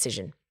make that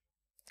decision.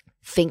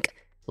 Think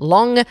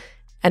long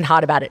and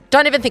hard about it.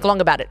 Don't even think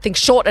long about it. Think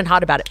short and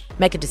hard about it.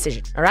 Make a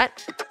decision, all right?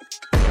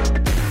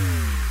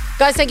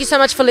 Guys, thank you so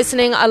much for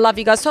listening. I love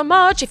you guys so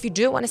much. If you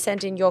do want to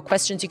send in your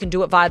questions, you can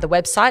do it via the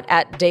website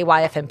at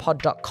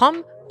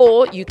dyfmpod.com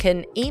or you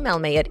can email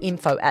me at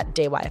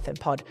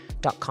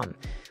info@dyfmpod.com.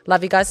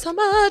 Love you guys so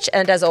much.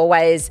 And as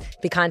always,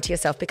 be kind to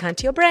yourself, be kind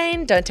to your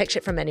brain. Don't take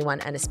shit from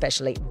anyone and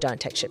especially don't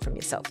take shit from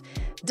yourself.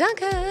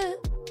 Danke.